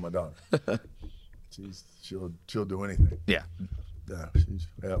I know my daughter. She'll do anything. Yeah.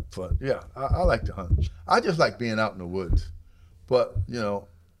 Yeah, fun. Yeah, I like to hunt. I just like being out in the woods. But you know,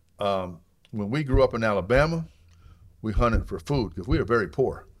 when we grew up in Alabama, we hunted for food because we were very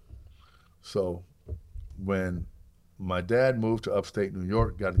poor. So when my dad moved to upstate New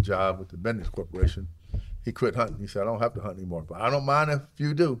York, got a job with the Bendix Corporation, he quit hunting. He said, I don't have to hunt anymore. But I don't mind if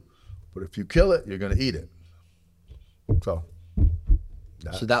you do. But if you kill it, you're going to eat it. So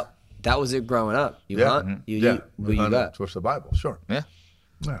that was it growing up. You hunt? We You hunted got? for survival, sure. Yeah.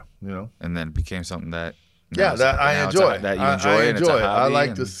 Yeah, you know. And then it became something that. Yeah, that I enjoy. That you enjoy. And it's a hobby. I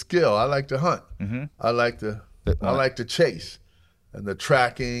like the skill. I like to hunt. I like to chase, and the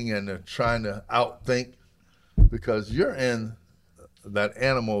tracking and the trying to outthink, because you're in that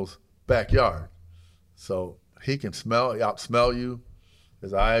animal's backyard, so he can outsmell you.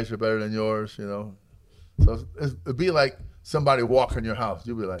 His eyes are better than yours, you know. So it'd be like somebody walking your house.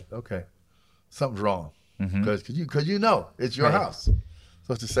 You'd be like, okay, something's wrong, because you know it's your house.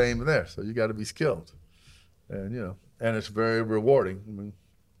 So it's the same there. So you got to be skilled. And, you know, and it's very rewarding. I mean,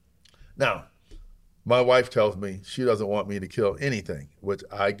 now, my wife tells me she doesn't want me to kill anything, which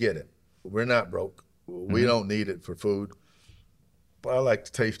I get it. We're not broke. We don't need it for food. But I like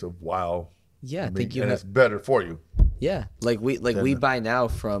the taste of wild Yeah, I meat, think you and have. it's better for you. Yeah, we buy now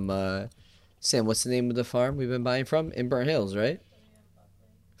from Sam. What's the name of the farm we've been buying from in Burnt Hills, right?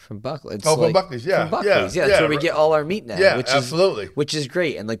 From Buckley. It's from Buckley's, yeah. From Buckley's, yeah. That's where we get all our meat now. Yeah, which absolutely. Which is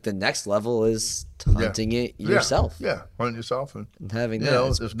great. And like the next level is hunting it yourself. Yeah, hunting yourself. And having you that.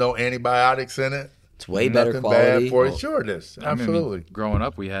 know, there's no antibiotics in it. It's way better Nothing quality. bad for it. Sure it is. Absolutely. I mean, growing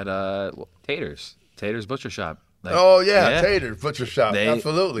up, we had Taters Butcher Shop. Like, Taters Butcher Shop.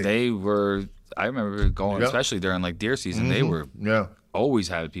 Absolutely. They were. I remember going, especially during like deer season. They were always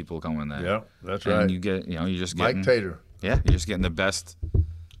had people going there. Yeah, that's and right. You get, you know, you're just Mike getting Tater. Yeah, you're just getting the best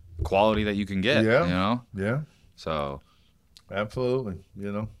quality that you can get. Yeah. You know. Yeah. So. Absolutely.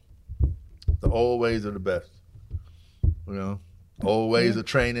 You know, the old ways are the best. You know, old ways of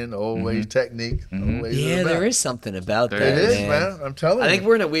training, old ways technique. Old ways are the there best. is something about that. It is, man. I'm telling you. I think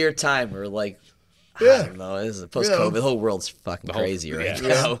we're in a weird time where like, I don't know, this is post-COVID. The whole world's fucking crazy right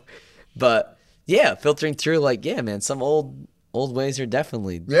now. But yeah, filtering through, like, yeah, man, some old ways are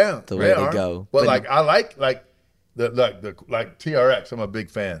definitely the way to go. But like, I like the TRX. I'm a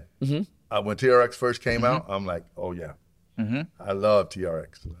big fan. When TRX first came out, I'm like, oh yeah, I love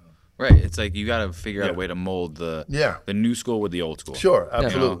TRX. Right, it's like you got to figure out a way to mold the new school with the old school. Sure,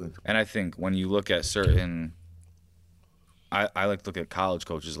 absolutely. You know? And I think when you look at certain, I like to look at college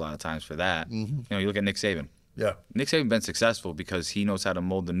coaches a lot of times for that. You know, you look at Nick Saban. Yeah. Nick Saban been successful because he knows how to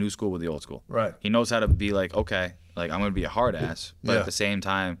mold the new school with the old school. Right. He knows how to be like, okay, like I'm going to be a hard ass, but at the same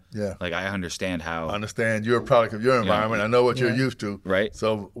time, like I understand how. I understand you're a product of your environment. I know what you're used to. Right.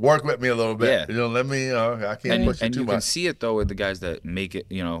 So work with me a little bit. Yeah. You know, let me. I can't push you and too you much. can see it though with the guys that make it.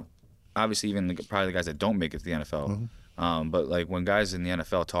 You know, obviously even probably the guys that don't make it to the NFL. But like when guys in the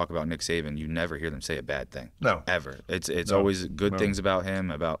NFL talk about Nick Saban, you never hear them say a bad thing. No. Ever. It's always good things about him,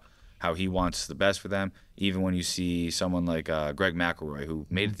 about how he wants the best for them. Even when you see someone like Greg McElroy, who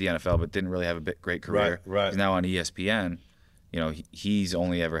made it to the NFL but didn't really have a great career. Right. He's now on ESPN. You know, he's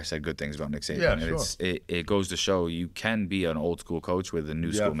only ever said good things about Nick Saban. Yeah, and sure. it goes to show you can be an old school coach with a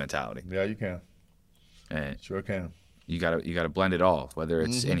new school mentality. Yeah, you can. And Sure can. you gotta blend it all, whether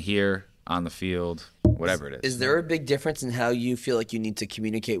it's in here, on the field, whatever it is. Is there a big difference in how you feel like you need to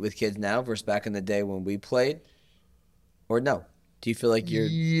communicate with kids now versus back in the day when we played? Or no? Do you feel like you're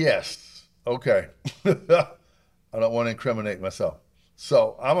Yes. Okay. I don't want to incriminate myself.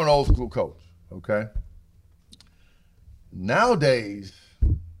 So I'm an old school coach, okay? Nowadays,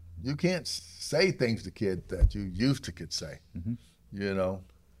 you can't say things to kids that you used to could say, you know?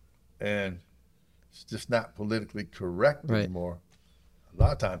 And it's just not politically correct Right. anymore. A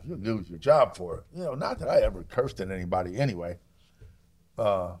lot of times you lose your job for it. You know, not that I ever cursed at anybody anyway, you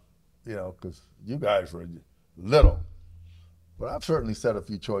know, because you guys were little. But I've certainly said a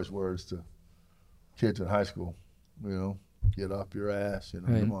few choice words to kids in high school, you know, get off your ass, you know,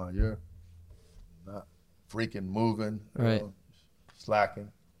 Right. come on, you're not freaking moving, you Right. know, slacking.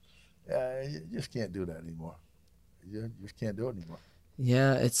 Yeah, you just can't do that anymore. You just can't do it anymore.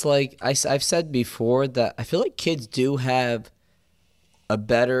 Yeah, it's like I've said before that I feel like kids do have a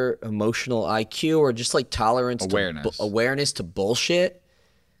better emotional IQ or just like tolerance Awareness. to awareness to bullshit.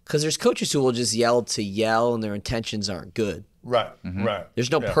 Because there's coaches who will just yell to yell and their intentions aren't good. Right, right.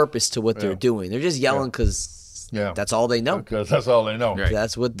 There's no Yeah. purpose to what they're Yeah. doing. They're just yelling because Yeah. that's all they know. Because that's all they know. Right.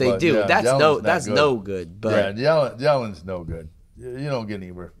 That's what they But, do. yeah, that's yelling's not no good. good. But Yelling's no good. You don't get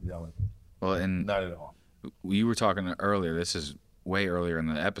anywhere from yelling. Well, and Not at all. you were talking earlier, this is way earlier in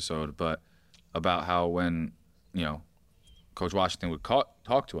the episode, but about how when, you know, Coach Washington would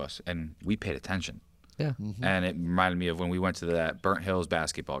talk to us and we paid attention. yeah, And it reminded me of when we went to that Burnt Hills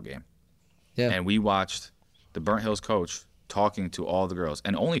basketball game. yeah, And we watched the Burnt Hills coach talking to all the girls,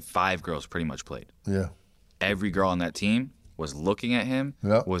 and only 5 girls pretty much played. Yeah. Every girl on that team was looking at him,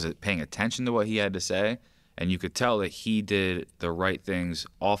 Yep. was paying attention to what he had to say, and you could tell that he did the right things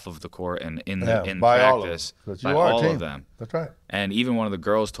off of the court and in by practice all of them. 'Cause by you are a all team. of them. That's right. And even one of the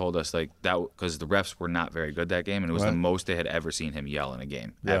girls told us like that because the refs were not very good that game, and it was the Right. most they had ever seen him yell in a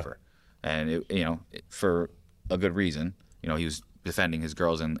game Yeah. ever, and for a good reason. You know, he was defending his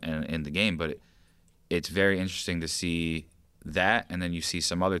girls in the game, but it's very interesting to see that, and then you see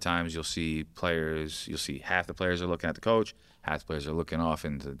some other times you'll see half the players are looking at the coach, half the players are looking off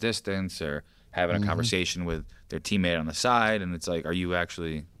into the distance or having a conversation with their teammate on the side, and it's like, do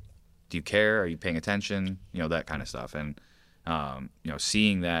you care? Are you paying attention? You know, that kind of stuff. And,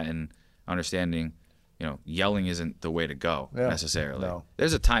 seeing that and understanding, yelling isn't the way to go necessarily. No.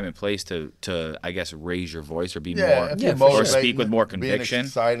 There's a time and place to I guess, raise your voice or be Yeah, more, if you're or motivating, speak with more being conviction.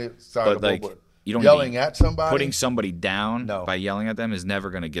 excited, But, like, you don't yelling be at somebody. Putting somebody down No. by yelling at them is never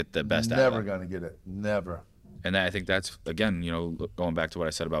going to get the best out of Never them. gonna get it. Never. And I think that's, again, going back to what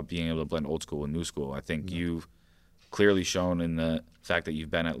I said about being able to blend old school and new school. I think you've clearly shown in the fact that you've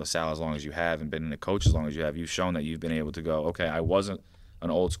been at LaSalle as long as you have and been a coach as long as you have, you've shown that you've been able to go, okay, I wasn't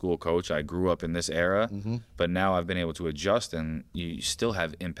an old school coach. I grew up in this era, but now I've been able to adjust, and you still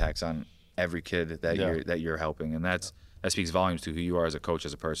have impacts on every kid that you're helping. And that speaks volumes to who you are as a coach,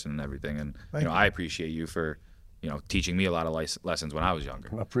 as a person, and everything. And I appreciate you for teaching me a lot of lessons when I was younger.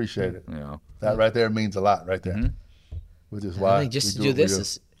 I appreciate it. You know, That right there means a lot, right there. Which is why I think just to we do what we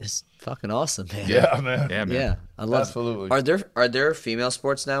this is fucking awesome, man. Yeah, man. yeah, man. Yeah, I love. Absolutely. Are there female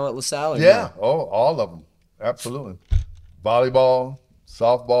sports now at LaSalle? Or Yeah. no? Oh, all of them. Absolutely. Volleyball,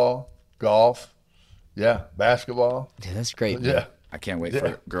 softball, golf. Yeah, basketball. Yeah, that's great. man. Yeah. I can't wait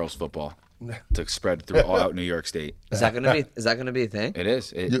for girls football to spread through all out New York State. Is that gonna be a thing? It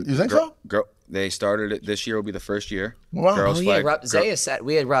is. You think so? They started it this year. Will be the first year. Wow. Girls Oh yeah, flag. Rob Zayas.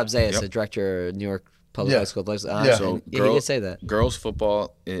 We had Rob Zayas, Yep. the director of New York Public Yeah. High School. Yeah. So he did say that. Girls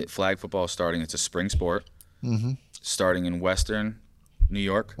football, flag football is starting. It's a spring sport. Starting in Western New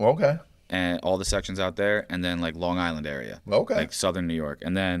York Okay. and all the sections out there, and then like Long Island area. Okay. Like Southern New York,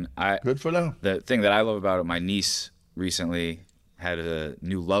 and then Good for them. The thing that I love about it, my niece recently had a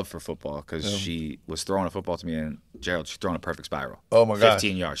new love for football because she was throwing a football to me, and Gerald, she's throwing a perfect spiral. Oh, my gosh.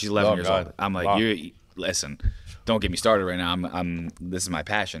 15 yards. She's 11 Oh, years God. old. I'm like, Wow. listen, don't get me started right now. This is my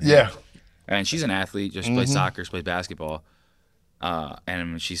passion. Yeah. And she's an athlete. Just plays soccer, she plays basketball.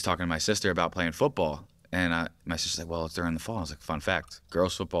 And she's talking to my sister about playing football. And my sister's like, well, it's during the fall. I was like, fun fact,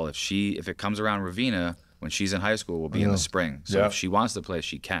 girls football, if it comes around Ravina when she's in high school, will be in the spring. So Yeah. if she wants to play,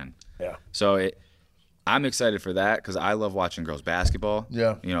 she can. Yeah. So I'm excited for that because I love watching girls basketball.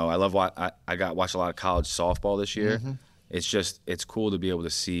 Yeah. I love watched a lot of college softball this year. It's cool to be able to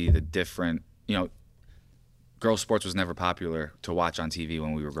see the different, girls sports was never popular to watch on TV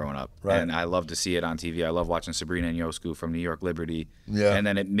when we were growing up. Right. And I love to see it on TV. I love watching Sabrina and Yosku from New York Liberty. Yeah. And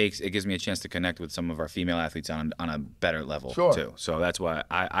then it gives me a chance to connect with some of our female athletes on a better level Sure. too. So that's why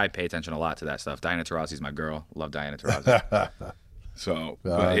I pay attention a lot to that stuff. Diana Taurasi's my girl. Love Diana Taurasi. So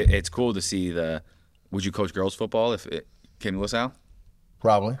but it's cool to see would you coach girls football if it came to LaSalle?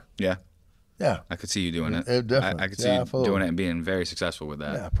 Probably. Yeah. Yeah. I could see you doing it. Definitely. I could see Yeah, you absolutely. doing it and being very successful with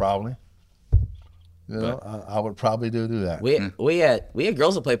that. Yeah, probably. You know, I would probably do that. We had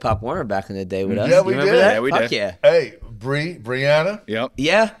girls that played Pop Warner back in the day with us. Yeah, You we remember did. that? Yeah, we Fuck did. yeah. Hey, Brianna. Yep.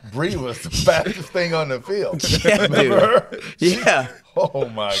 Yeah. Bree was the fastest thing on the field. Yeah, Remember her? Yeah. Oh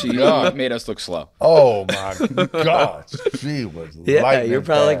my She God. made us look slow. Oh my God. She was Yeah, lightning you're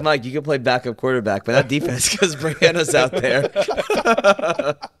probably like fast. Mike. You can play backup quarterback, but that defense because Brianna's out there.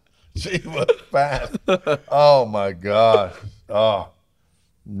 She was fast. Oh my God. Oh,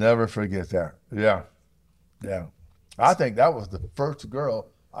 never forget that. Yeah. Yeah. I think that was the first girl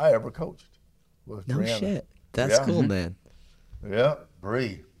I ever coached. Was No Brianna. shit. That's Yeah. cool, man. Yeah.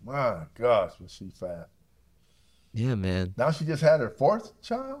 Bree. My gosh, was she fast. Yeah, man. Now she just had her fourth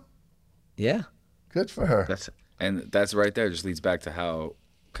child. Yeah. Good for her. That's right there just leads back to how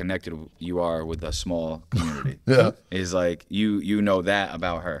connected you are with a small community. Yeah. Is like you know that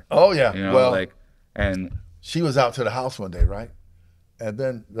about her. Oh yeah. You know, Well, like and she was out to the house one day, right? And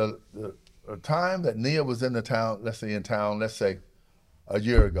then the time that Nia was in the town, let's say a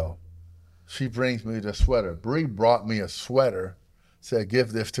year ago, she brings me the sweater. Bree brought me a sweater, said,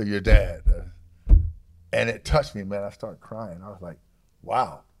 "Give this to your dad." And it touched me, man. I started crying. I was like,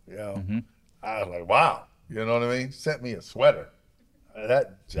 wow. You know? I was like, wow. You know what I mean? Sent me a sweater. I was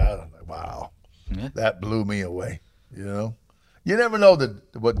like, wow. Yeah. That blew me away, you know? You never know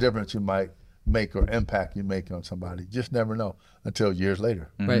what difference you might make or impact you make on somebody. Just never know until years later.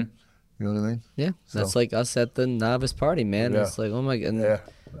 Right. You know what I mean? Yeah. That's like us at the novice party, man. Yeah. It's like, oh my God. Yeah.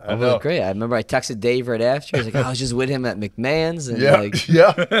 I It know. was great. I remember I texted Dave right after. He's like, I was just with him at McMahon's. And Yeah. like,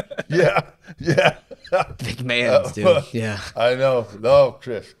 Yeah. McMahon's, dude. Yeah. I know. No,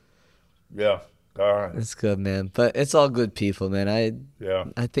 Chris. Yeah. All right. It's good, man. But it's all good people, man. Yeah.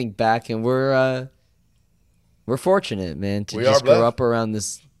 I think back and we're fortunate, man, to We just are blessed. grow up around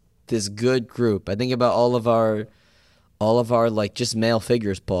this good group. I think about all of our like just male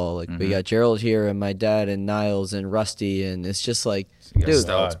figures, Paul. Like we got Gerald here and my dad and Niles and Rusty, and it's just like, you got dude,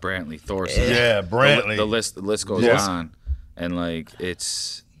 Stelz, Brantley, Thorson. Yeah, Brantley. The list goes Yes. on, and like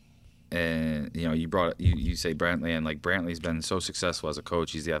it's, and you know you say Brantley, and like Brantley's been so successful as a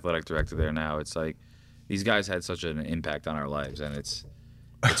coach. He's the athletic director there now. It's like these guys had such an impact on our lives, and it's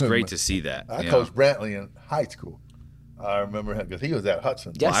great to see that. I you know? coached Brantley in high school. I remember him because he was at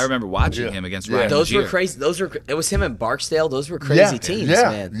Hudson. Yes. Well, I remember watching Yeah. him against Yeah. Ryan. those were Legier. crazy. It was him and Barksdale. Those were crazy teams,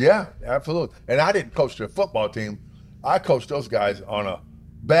 man. Yeah, absolutely. And I didn't coach their football team. I coached those guys on a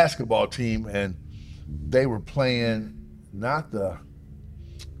basketball team, and they were playing not the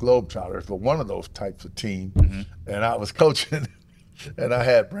Globetrotters, but one of those types of team. And I was coaching, and I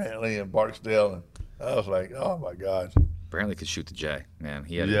had Brantley and Barksdale, and I was like, oh my God. Brantley could shoot the J, man.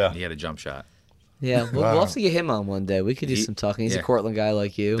 He had a jump shot. Yeah, we'll have to get him on one day. We could do some talking. He's a Cortland guy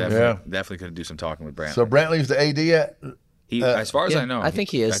like you. Definitely could do some talking with Brantley. So Brantley's the AD at He, as far as yeah, I know, I think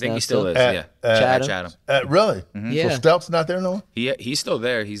he is Uh, I think now he still still. is. At Chatham. really? Yeah. So Stelt's not there no more? He's still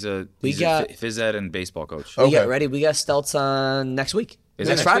there. He's a phys ed and baseball coach. We Okay. got ready. We got Stelz on next week. Is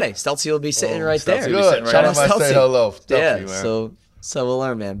it Next next Friday. week? Stelzy will be sitting right Stelzy there. will be sitting right Shout there. out my say Stelzy. hello, Stelzy, Yeah, man. so we'll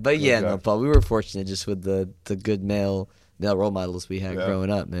learn, man. But yeah, Okay. no, Paul, we were fortunate just with the good male role models we had Yeah. growing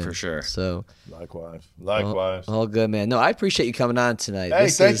up, man. For sure. So Likewise. all good, man. No, I appreciate you coming on tonight. Hey,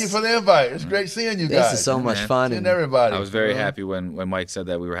 This thank is- you for the invite. It's great seeing you This guys. is so much man. fun. Seeing And everybody. I was very happy when Mike said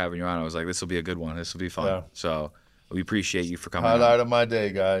that we were having you on. I was like, this will be a good one. This will be fun. Yeah. So we appreciate you for coming Highlight on. of my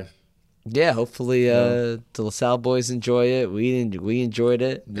day, guys. yeah, hopefully the LaSalle boys enjoy it. We enjoyed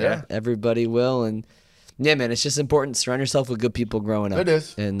it. Yeah. Everybody will. And yeah, man, it's just important. Surround yourself with good people growing up. It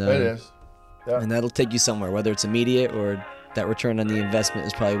is. And, It is. Yeah. And that'll take you somewhere, whether it's immediate or that return on the investment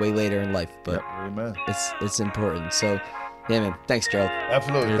is probably way later in life. But Amen. it's important. So, yeah, man. Thanks, Gerald.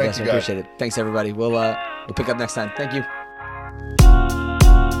 Absolutely. You're the Thank best. you, I guys. appreciate it. Thanks, everybody. We'll pick up next time. Thank you.